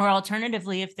 Or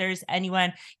alternatively, if there's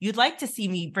anyone you'd like to see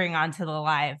me bring onto the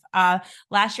live.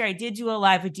 Last year, I did do a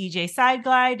live with DJ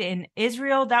Sideglide in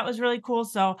Israel. That was really cool.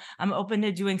 So I'm open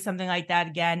to doing something like that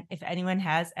again, if anyone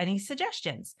has any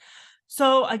suggestions.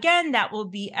 So again, that will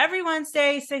be every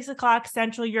Wednesday, 6 o'clock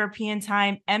Central European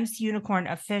time, MC Unicorn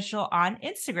official on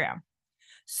Instagram.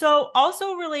 So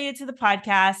also related to the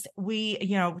podcast, we're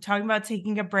talking about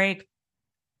taking a break.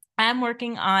 I'm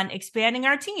working on expanding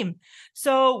our team.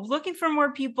 So looking for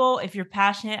more people, if you're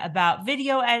passionate about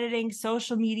video editing,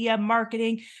 social media,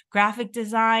 marketing, graphic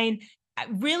design,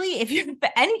 really, if you have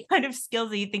any kind of skills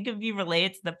that you think would be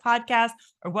related to the podcast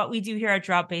or what we do here at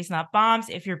Drop Bass Not Bombs,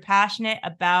 if you're passionate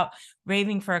about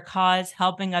raving for a cause,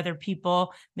 helping other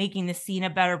people, making the scene a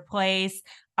better place,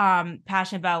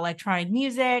 passionate about electronic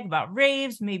music, about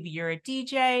raves, maybe you're a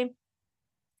DJ,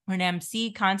 or an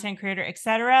MC, content creator,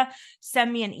 etc.,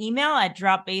 send me an email at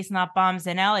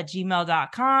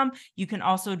dropbassnotbombsnl@gmail.com. You can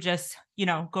also just,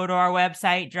 go to our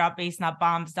website,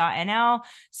 dropbassnotbombs.nl,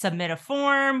 submit a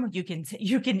form. You can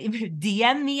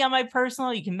DM me on my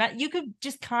personal. You could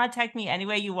just contact me any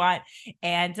way you want.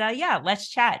 And let's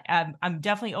chat. I'm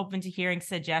definitely open to hearing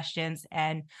suggestions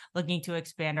and looking to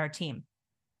expand our team.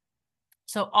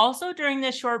 So also during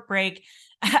this short break,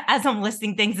 as I'm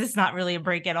listing things, it's not really a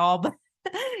break at all, but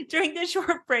during this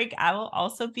short break, I will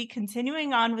also be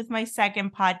continuing on with my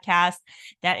second podcast.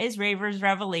 That is Ravers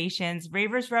Revelations.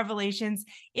 Ravers Revelations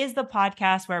is the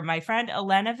podcast where my friend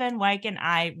Elena Van Wyk and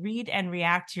I read and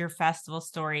react to your festival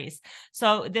stories.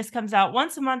 So this comes out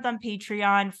once a month on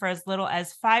Patreon for as little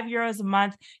as €5 a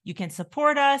month. You can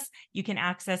support us. You can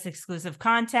access exclusive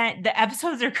content. The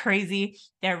episodes are crazy.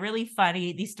 They're really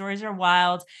funny. These stories are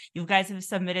wild. You guys have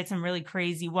submitted some really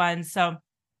crazy ones. So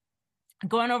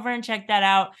go on over and check that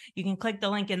out. You can click the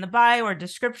link in the bio or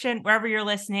description, wherever you're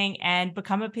listening, and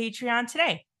become a Patreon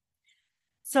today.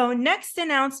 So next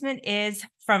announcement is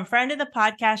from friend of the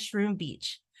podcast, Shroom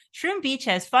Beach. Shroom Beach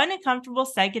has fun and comfortable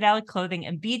psychedelic clothing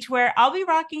and beachwear. I'll be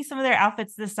rocking some of their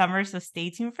outfits this summer, so stay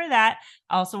tuned for that.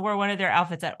 I also wore one of their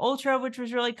outfits at Ultra, which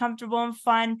was really comfortable and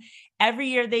fun. Every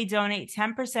year they donate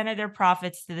 10% of their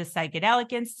profits to the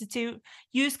Psychedelic Institute.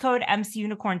 Use code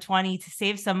MCUnicorn20 to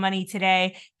save some money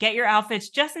today. Get your outfits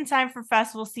just in time for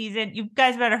festival season. You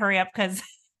guys better hurry up because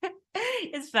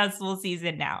it's festival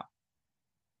season now.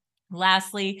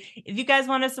 Lastly, if you guys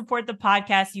want to support the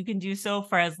podcast, you can do so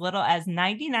for as little as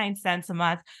 99 cents a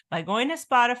month by going to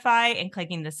Spotify and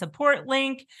clicking the support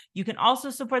link. You can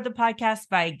also support the podcast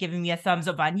by giving me a thumbs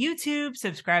up on YouTube,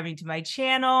 subscribing to my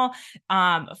channel,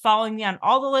 following me on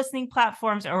all the listening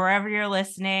platforms or wherever you're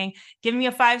listening. Give me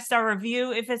a 5-star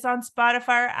review if it's on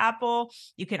Spotify or Apple.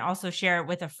 You can also share it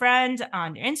with a friend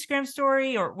on your Instagram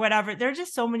story or whatever. There are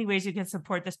just so many ways you can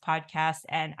support this podcast,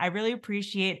 and I really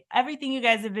appreciate everything you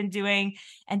guys have been doing.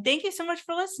 And thank you so much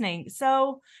for listening.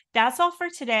 So that's all for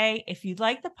today. If you'd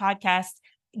like the podcast,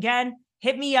 again,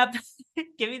 hit me up,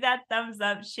 give me that thumbs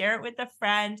up, share it with a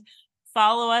friend.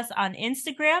 Follow us on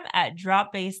Instagram at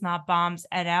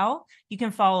DropBassNotBombsNL. You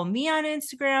can follow me on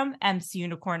Instagram,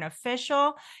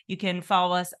 MCUnicornOfficial. You can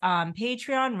follow us on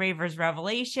Patreon, Ravers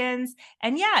Revelations.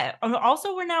 And yeah,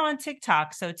 also we're now on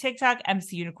TikTok. So TikTok,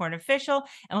 MCUnicornOfficial.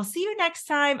 And we'll see you next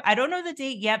time. I don't know the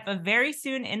date yet, but very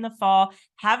soon in the fall.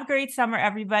 Have a great summer,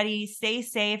 everybody. Stay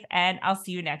safe, and I'll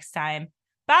see you next time.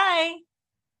 Bye.